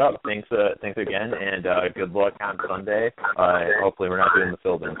set it up. Thanks again, and good luck on Sunday. Hopefully we're not doing the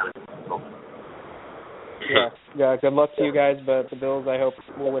fill-in. Yeah, good luck to you guys, but the Bills, I hope,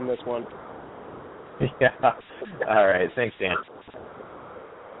 will win this one. Yeah. All right. Thanks, Dan.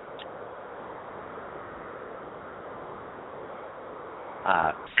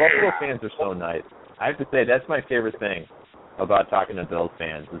 Buffalo fans are so nice. I have to say, that's my favorite thing about talking to Bills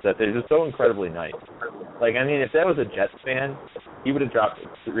fans, is that they're just so incredibly nice. Like, I mean, if that was a Jets fan, he would have dropped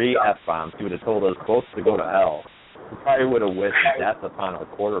 3 F-bombs. He would have told us both to go to hell. He probably would have wished death upon a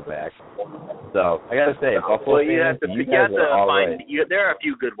quarterback. So, I got to say, Buffalo fans, you guys are all right. There are a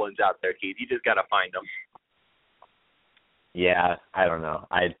few good ones out there, Keith. You just got to find them. Yeah, I don't know.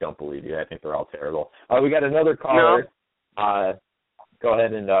 I don't believe you. I think they're all terrible. We got another caller. No. Go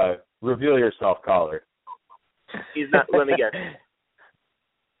ahead and reveal yourself, caller. He's not. Let me guess.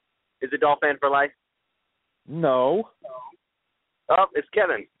 Is it Dolph fan for life? No. Oh, it's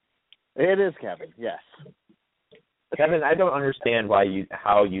Kevin. It is Kevin. Yes. Kevin, I don't understand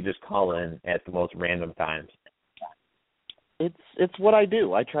how you just call in at the most random times. It's what I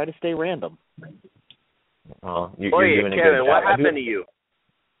do. I try to stay random. Oh, you're doing a Kevin, good job. what happened to you?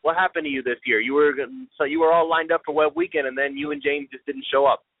 What happened to you this year? You were all lined up for Web Weekend, and then you and James just didn't show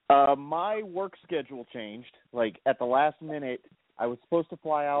up. My work schedule changed. Like, at the last minute, I was supposed to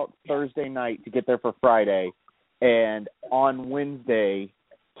fly out Thursday night to get there for Friday, and on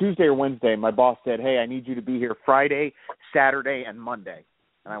Tuesday or Wednesday, my boss said, hey, I need you to be here Friday, Saturday, and Monday.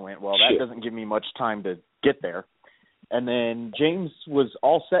 And I went, well, that doesn't give me much time to get there. And then James was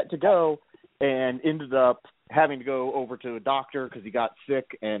all set to go and ended up having to go over to a doctor because he got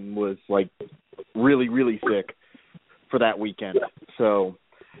sick and was, like, really, really sick for that weekend. So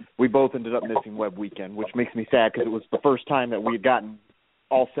we both ended up missing Web Weekend, which makes me sad because it was the first time that we had gotten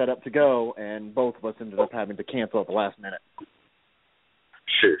all set up to go, and both of us ended up having to cancel at the last minute.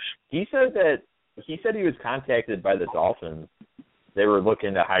 Sure. He said he was contacted by the Dolphins. They were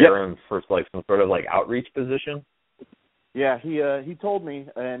looking to hire him for some sort of outreach position. Yeah, he told me,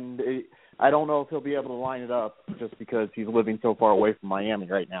 and I don't know if he'll be able to line it up just because he's living so far away from Miami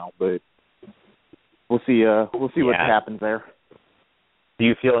right now. But we'll see. We'll see what happens there. Do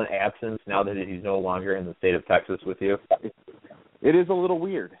you feel an absence now that he's no longer in the state of Texas with you? It is a little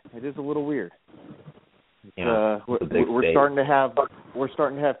weird. Yeah, we're starting to have we're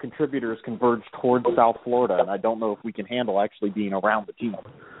starting to have contributors converge towards South Florida, and I don't know if we can handle actually being around the team.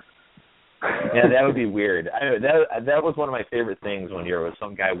 Yeah, that would be weird. That was one of my favorite things one year was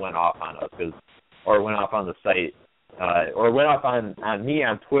some guy went off on us or went off on the site, or went off on me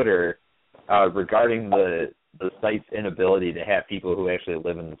on Twitter regarding the site's inability to have people who actually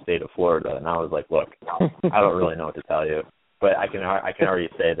live in the state of Florida. And I was like, look, I don't really know what to tell you, but I can already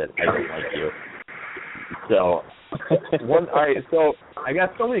say that I don't like you. So, all right. So I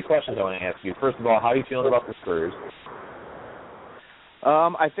got so many questions I want to ask you. First of all, how are you feeling about the Spurs?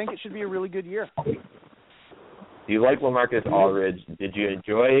 I think it should be a really good year. Do you like LaMarcus Aldridge? Did you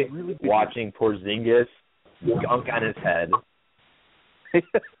enjoy watching Porzingis gunk on his head?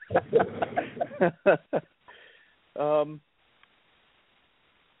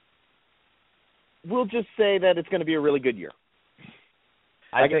 We'll just say that it's going to be a really good year.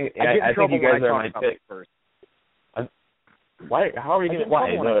 I think you guys are my pick. First. Why? How are you going to?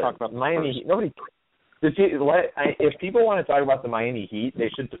 Why? Talk about Miami Heat. Nobody. If people want to talk about the Miami Heat, they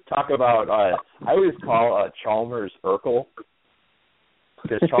should talk about. I always call Chalmers Urkel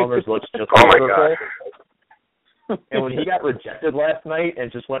because Chalmers looks just like Urkel. And when he got rejected last night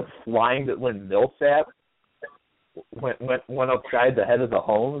and just went flying, when Millsap went upside the head of the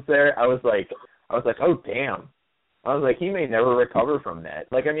Holmes there, I was like, oh damn. I was like, he may never recover from that.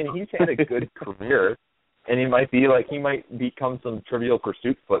 Like, I mean, he's had a good career, and he might become some Trivial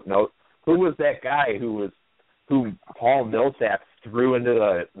Pursuit footnote. Who was that guy who Paul Millsap threw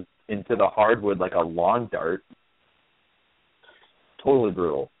into the hardwood like a lawn dart? Totally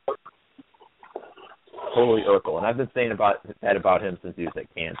brutal. Totally Urkel. And I've been saying that about him since he was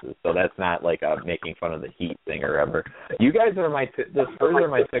at Kansas, so that's not like a making fun of the Heat thing or ever. You guys are the Spurs are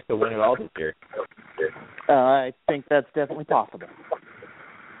my pick to win it all this year. I think that's definitely possible.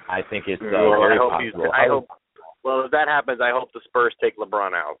 I think it's very possible. Well, if that happens, I hope the Spurs take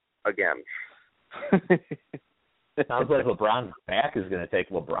LeBron out again. Sounds like LeBron's back is going to take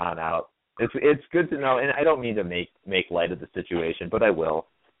LeBron out. It's good to know, and I don't mean to make light of the situation, but I will.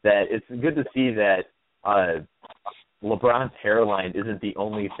 That it's good to see that LeBron's hairline isn't the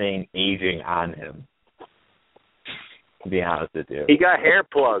only thing aging on him. To be honest with you, he got hair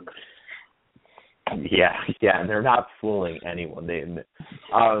plugs. Yeah, and they're not fooling anyone.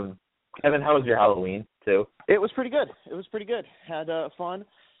 Kevin, how was your Halloween too? It was pretty good. Had fun.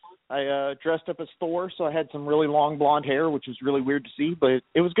 I dressed up as Thor, so I had some really long blonde hair, which was really weird to see, but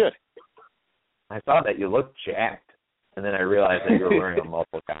it was good. I saw that you looked jacked, and then I realized that you were wearing a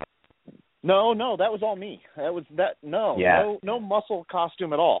muscle costume. No, that was all me. No muscle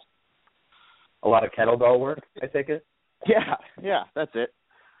costume at all. A lot of kettlebell work, I take it? Yeah, that's it.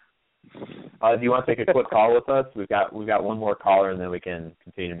 Do you want to take a quick call with us? We've got one more caller, and then we can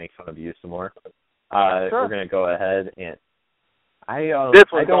continue to make fun of you some more. Sure. We're going to go ahead and this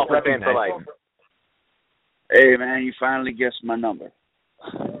one's all for Fan for Life. Hey man, you finally guessed my number.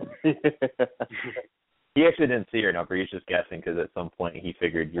 He actually didn't see your number. He's just guessing because at some point he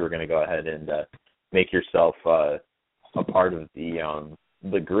figured you were going to go ahead and make yourself a part of the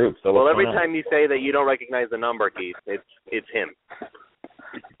group. So well, every time you say that you don't recognize the number, Keith, it's him.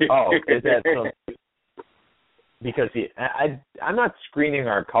 Oh, is that so? Because I'm not screening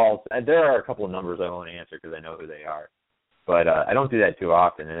our calls. There are a couple of numbers I won't answer because I know who they are. But I don't do that too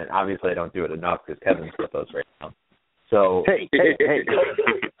often, and obviously I don't do it enough because Kevin's with us right now. So hey.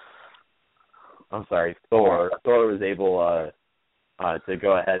 I'm sorry, Thor was able to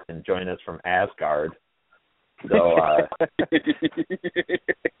go ahead and join us from Asgard. So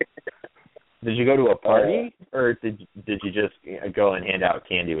did you go to a party, or did you just go and hand out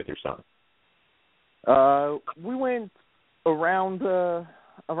candy with your son? We went around the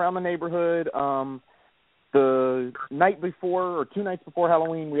neighborhood. The night before, or 2 nights before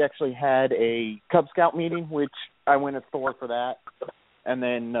Halloween, we actually had a Cub Scout meeting, which I went as Thor for that. And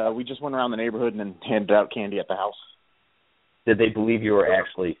then we just went around the neighborhood and then handed out candy at the house. Did they believe you were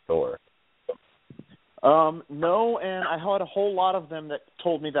actually Thor? No, and I had a whole lot of them that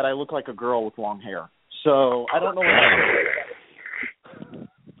told me that I look like a girl with long hair. So I don't know what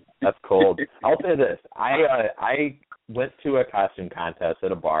That's cold. I'll say this. I went to a costume contest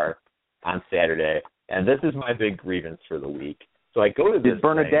at a bar on Saturday, and this is my big grievance for the week. So I go to this. Did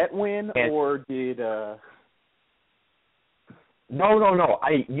Bernadette win, or did? No.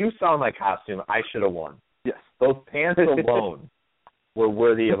 You saw my costume. I should have won. Yes. Those pants alone were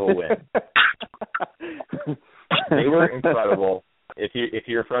worthy of a win. They were incredible. If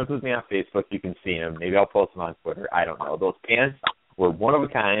you're friends with me on Facebook, you can see them. Maybe I'll post them on Twitter. I don't know. Those pants were one of a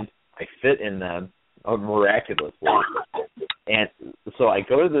kind. I fit in them miraculously. And so I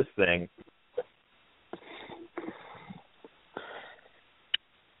go to this thing,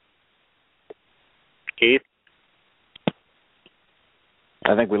 Keith?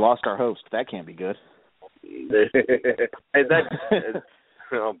 I think we lost our host. That can't be good.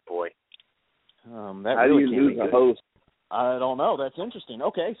 Oh, boy. That How really do you can't lose be good. a host? I don't know. That's interesting.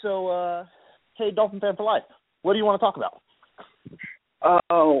 Okay, so, hey, Dolphin fan for life. What do you want to talk about?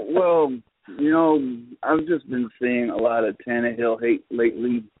 Oh, well, I've just been seeing a lot of Tannehill hate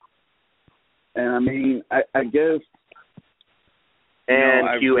lately. And, I mean, I guess...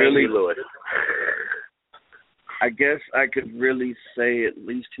 And Q Andy Lewis. I guess I could really say at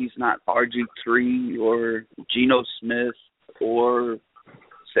least he's not RG3 or Geno Smith or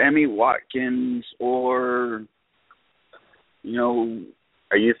Sammy Watkins or,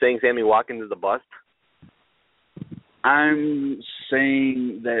 Are you saying Sammy Watkins is a bust? I'm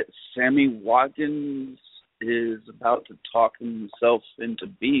saying that Sammy Watkins is about to talk himself into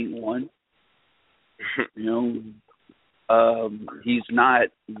being one. He's not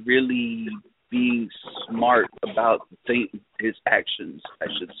really being smart about his actions, I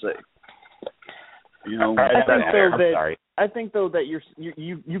should say. I think though that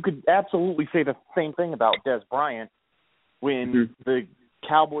you could absolutely say the same thing about Des Bryant when the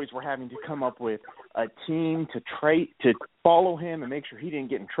Cowboys were having to come up with a team to follow him and make sure he didn't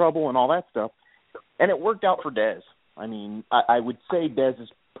get in trouble and all that stuff, and it worked out for Des. I mean, I would say Des is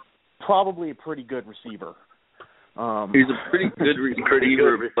probably a pretty good receiver. He's a pretty good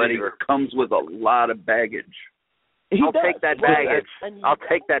receiver, but he comes with a lot of baggage. I'll take that baggage. I'll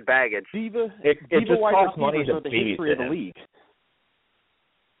take that baggage. Diva just wide costs money receivers to are the history of the babysit him. league.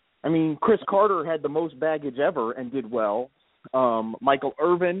 I mean, Chris Carter had the most baggage ever and did well. Michael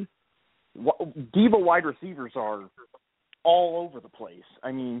Irvin, diva wide receivers are all over the place.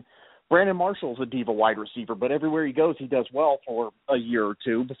 I mean, Brandon Marshall's a diva wide receiver, but everywhere he goes, he does well for a year or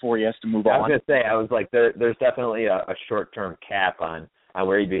two before he has to move on. I was going to say, I was like, there's definitely a short-term cap on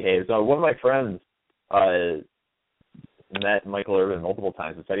where he behaves. So one of my friends met Michael Irvin multiple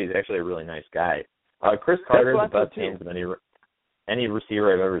times and said he's actually a really nice guy. Chris Carter is the best hands of any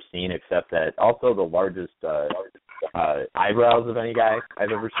receiver I've ever seen, except that also the largest eyebrows of any guy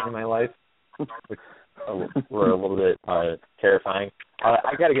I've ever seen in my life, which were a little bit terrifying.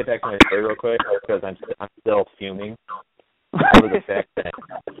 I got to get back to my story real quick because I'm still fuming over the fact that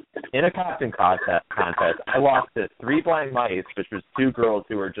in a costume contest, I lost to 3 blind mice, which was 2 girls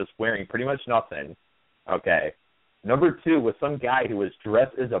who were just wearing pretty much nothing. Okay. Number 2 was some guy who was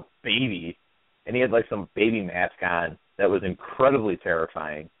dressed as a baby, and he had like some baby mask on that was incredibly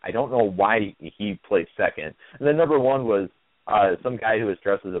terrifying. I don't know why he played second. And then number 1 was some guy who was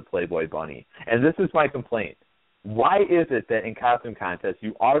dressed as a Playboy bunny. And this is my complaint. Why is it that in costume contests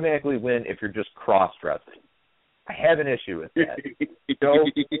you automatically win if you're just cross-dressing? I have an issue with that. Show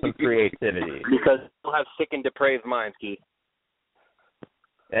some creativity. Because people have sick and depraved minds, Keith.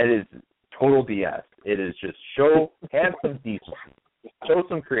 That is total BS. It is just have some decency, show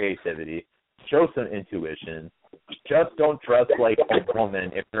some creativity, show some intuition. Just don't dress like a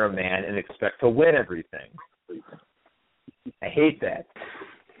woman if you're a man and expect to win everything. I hate that.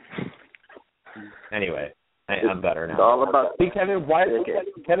 Anyway, I'm better now. It's all about. Hey, Kevin, why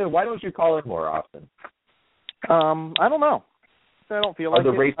don't you call in more often? I don't know. I don't feel like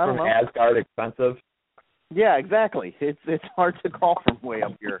Are the rates from Asgard expensive? Yeah, exactly. It's hard to call from way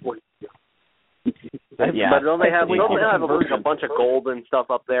up here. But don't they have a bunch of gold and stuff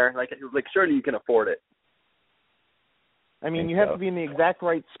up there? Like surely you can afford it. I mean, you have to be in the exact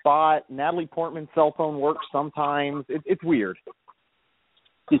right spot. Natalie Portman's cell phone works sometimes. It's weird.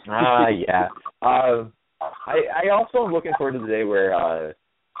 Yeah. I also am looking forward to the day where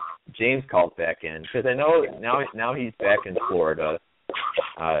James calls back in, because I know now he's back in Florida.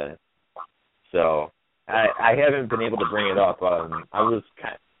 So I haven't been able to bring it up.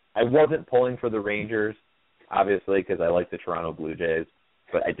 I wasn't pulling for the Rangers, obviously, because I like the Toronto Blue Jays,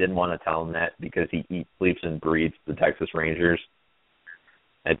 but I didn't want to tell him that because he eats, sleeps, and breathes the Texas Rangers.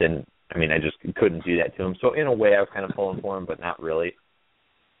 I just couldn't do that to him. So in a way, I was kind of pulling for him, but not really.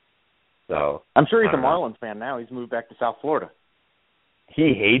 So I'm sure he's a Marlins fan now. He's moved back to South Florida.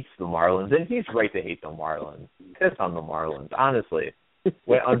 He hates the Marlins, and he's right to hate the Marlins. Piss on the Marlins, honestly.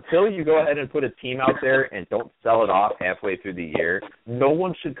 Until you go ahead and put a team out there and don't sell it off halfway through the year, no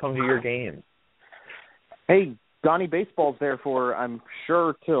one should come to your games. Hey, Donnie Baseball's there for, I'm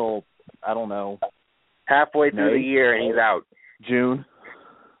sure, till, I don't know. Halfway through the year and he's out. June.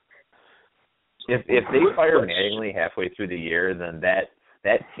 If they fire Mattingly halfway through the year, then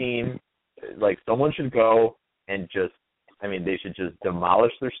that team, like, someone should go and they should just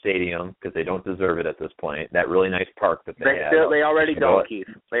demolish their stadium because they don't deserve it at this point. That really nice park that they have. They already don't, Keith.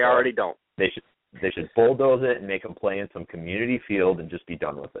 They already don't. They They should bulldoze it and make them play in some community field and just be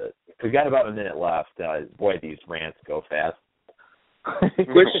done with it. We've got about a minute left. Boy, these rants go fast.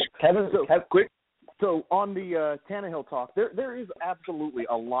 So on the Tannehill talk, there is absolutely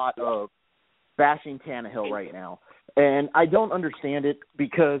a lot of bashing Tannehill right now. And I don't understand it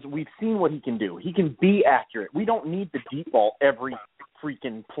because we've seen what he can do. He can be accurate. We don't need the deep ball every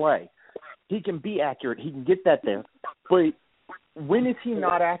freaking play. He can be accurate. He can get that there. But when is he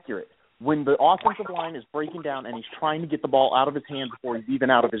not accurate? When the offensive line is breaking down and he's trying to get the ball out of his hand before he's even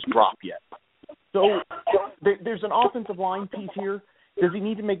out of his drop yet. So there's an offensive line piece here. Does he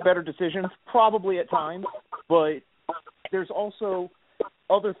need to make better decisions? Probably at times. But there's also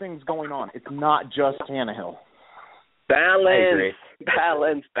other things going on. It's not just Tannehill. Balance.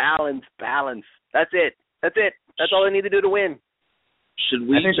 That's it. That's all they need to do to win. Should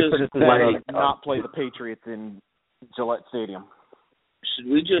we just not play the Patriots in Gillette Stadium?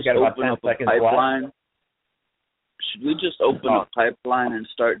 Should we just open up a pipeline? Should we just open a pipeline and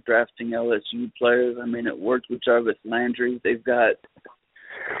start drafting LSU players? I mean, it worked with Jarvis Landry. They've got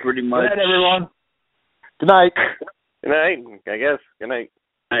pretty much. Good night, everyone. Good night. Good night, I guess. Good night.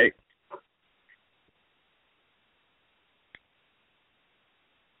 Night.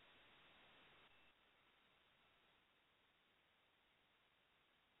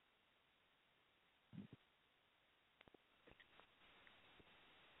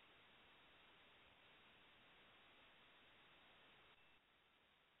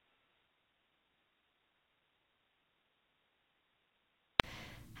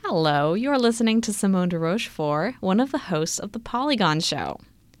 Hello, you're listening to Simone de Rochefort, one of the hosts of The Polygon Show.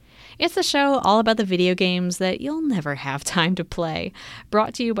 It's a show all about the video games that you'll never have time to play,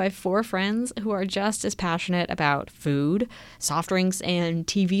 brought to you by four friends who are just as passionate about food, soft drinks, and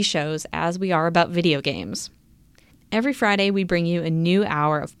TV shows as we are about video games. Every Friday, we bring you a new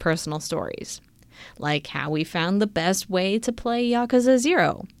hour of personal stories, like how we found the best way to play Yakuza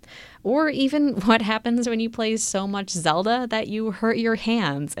 0, or even what happens when you play so much Zelda that you hurt your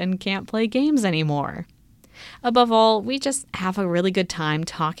hands and can't play games anymore. Above all, we just have a really good time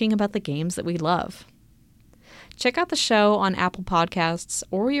talking about the games that we love. Check out the show on Apple Podcasts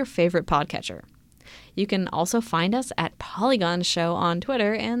or your favorite podcatcher. You can also find us at Polygon Show on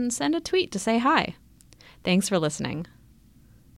Twitter and send a tweet to say hi. Thanks for listening.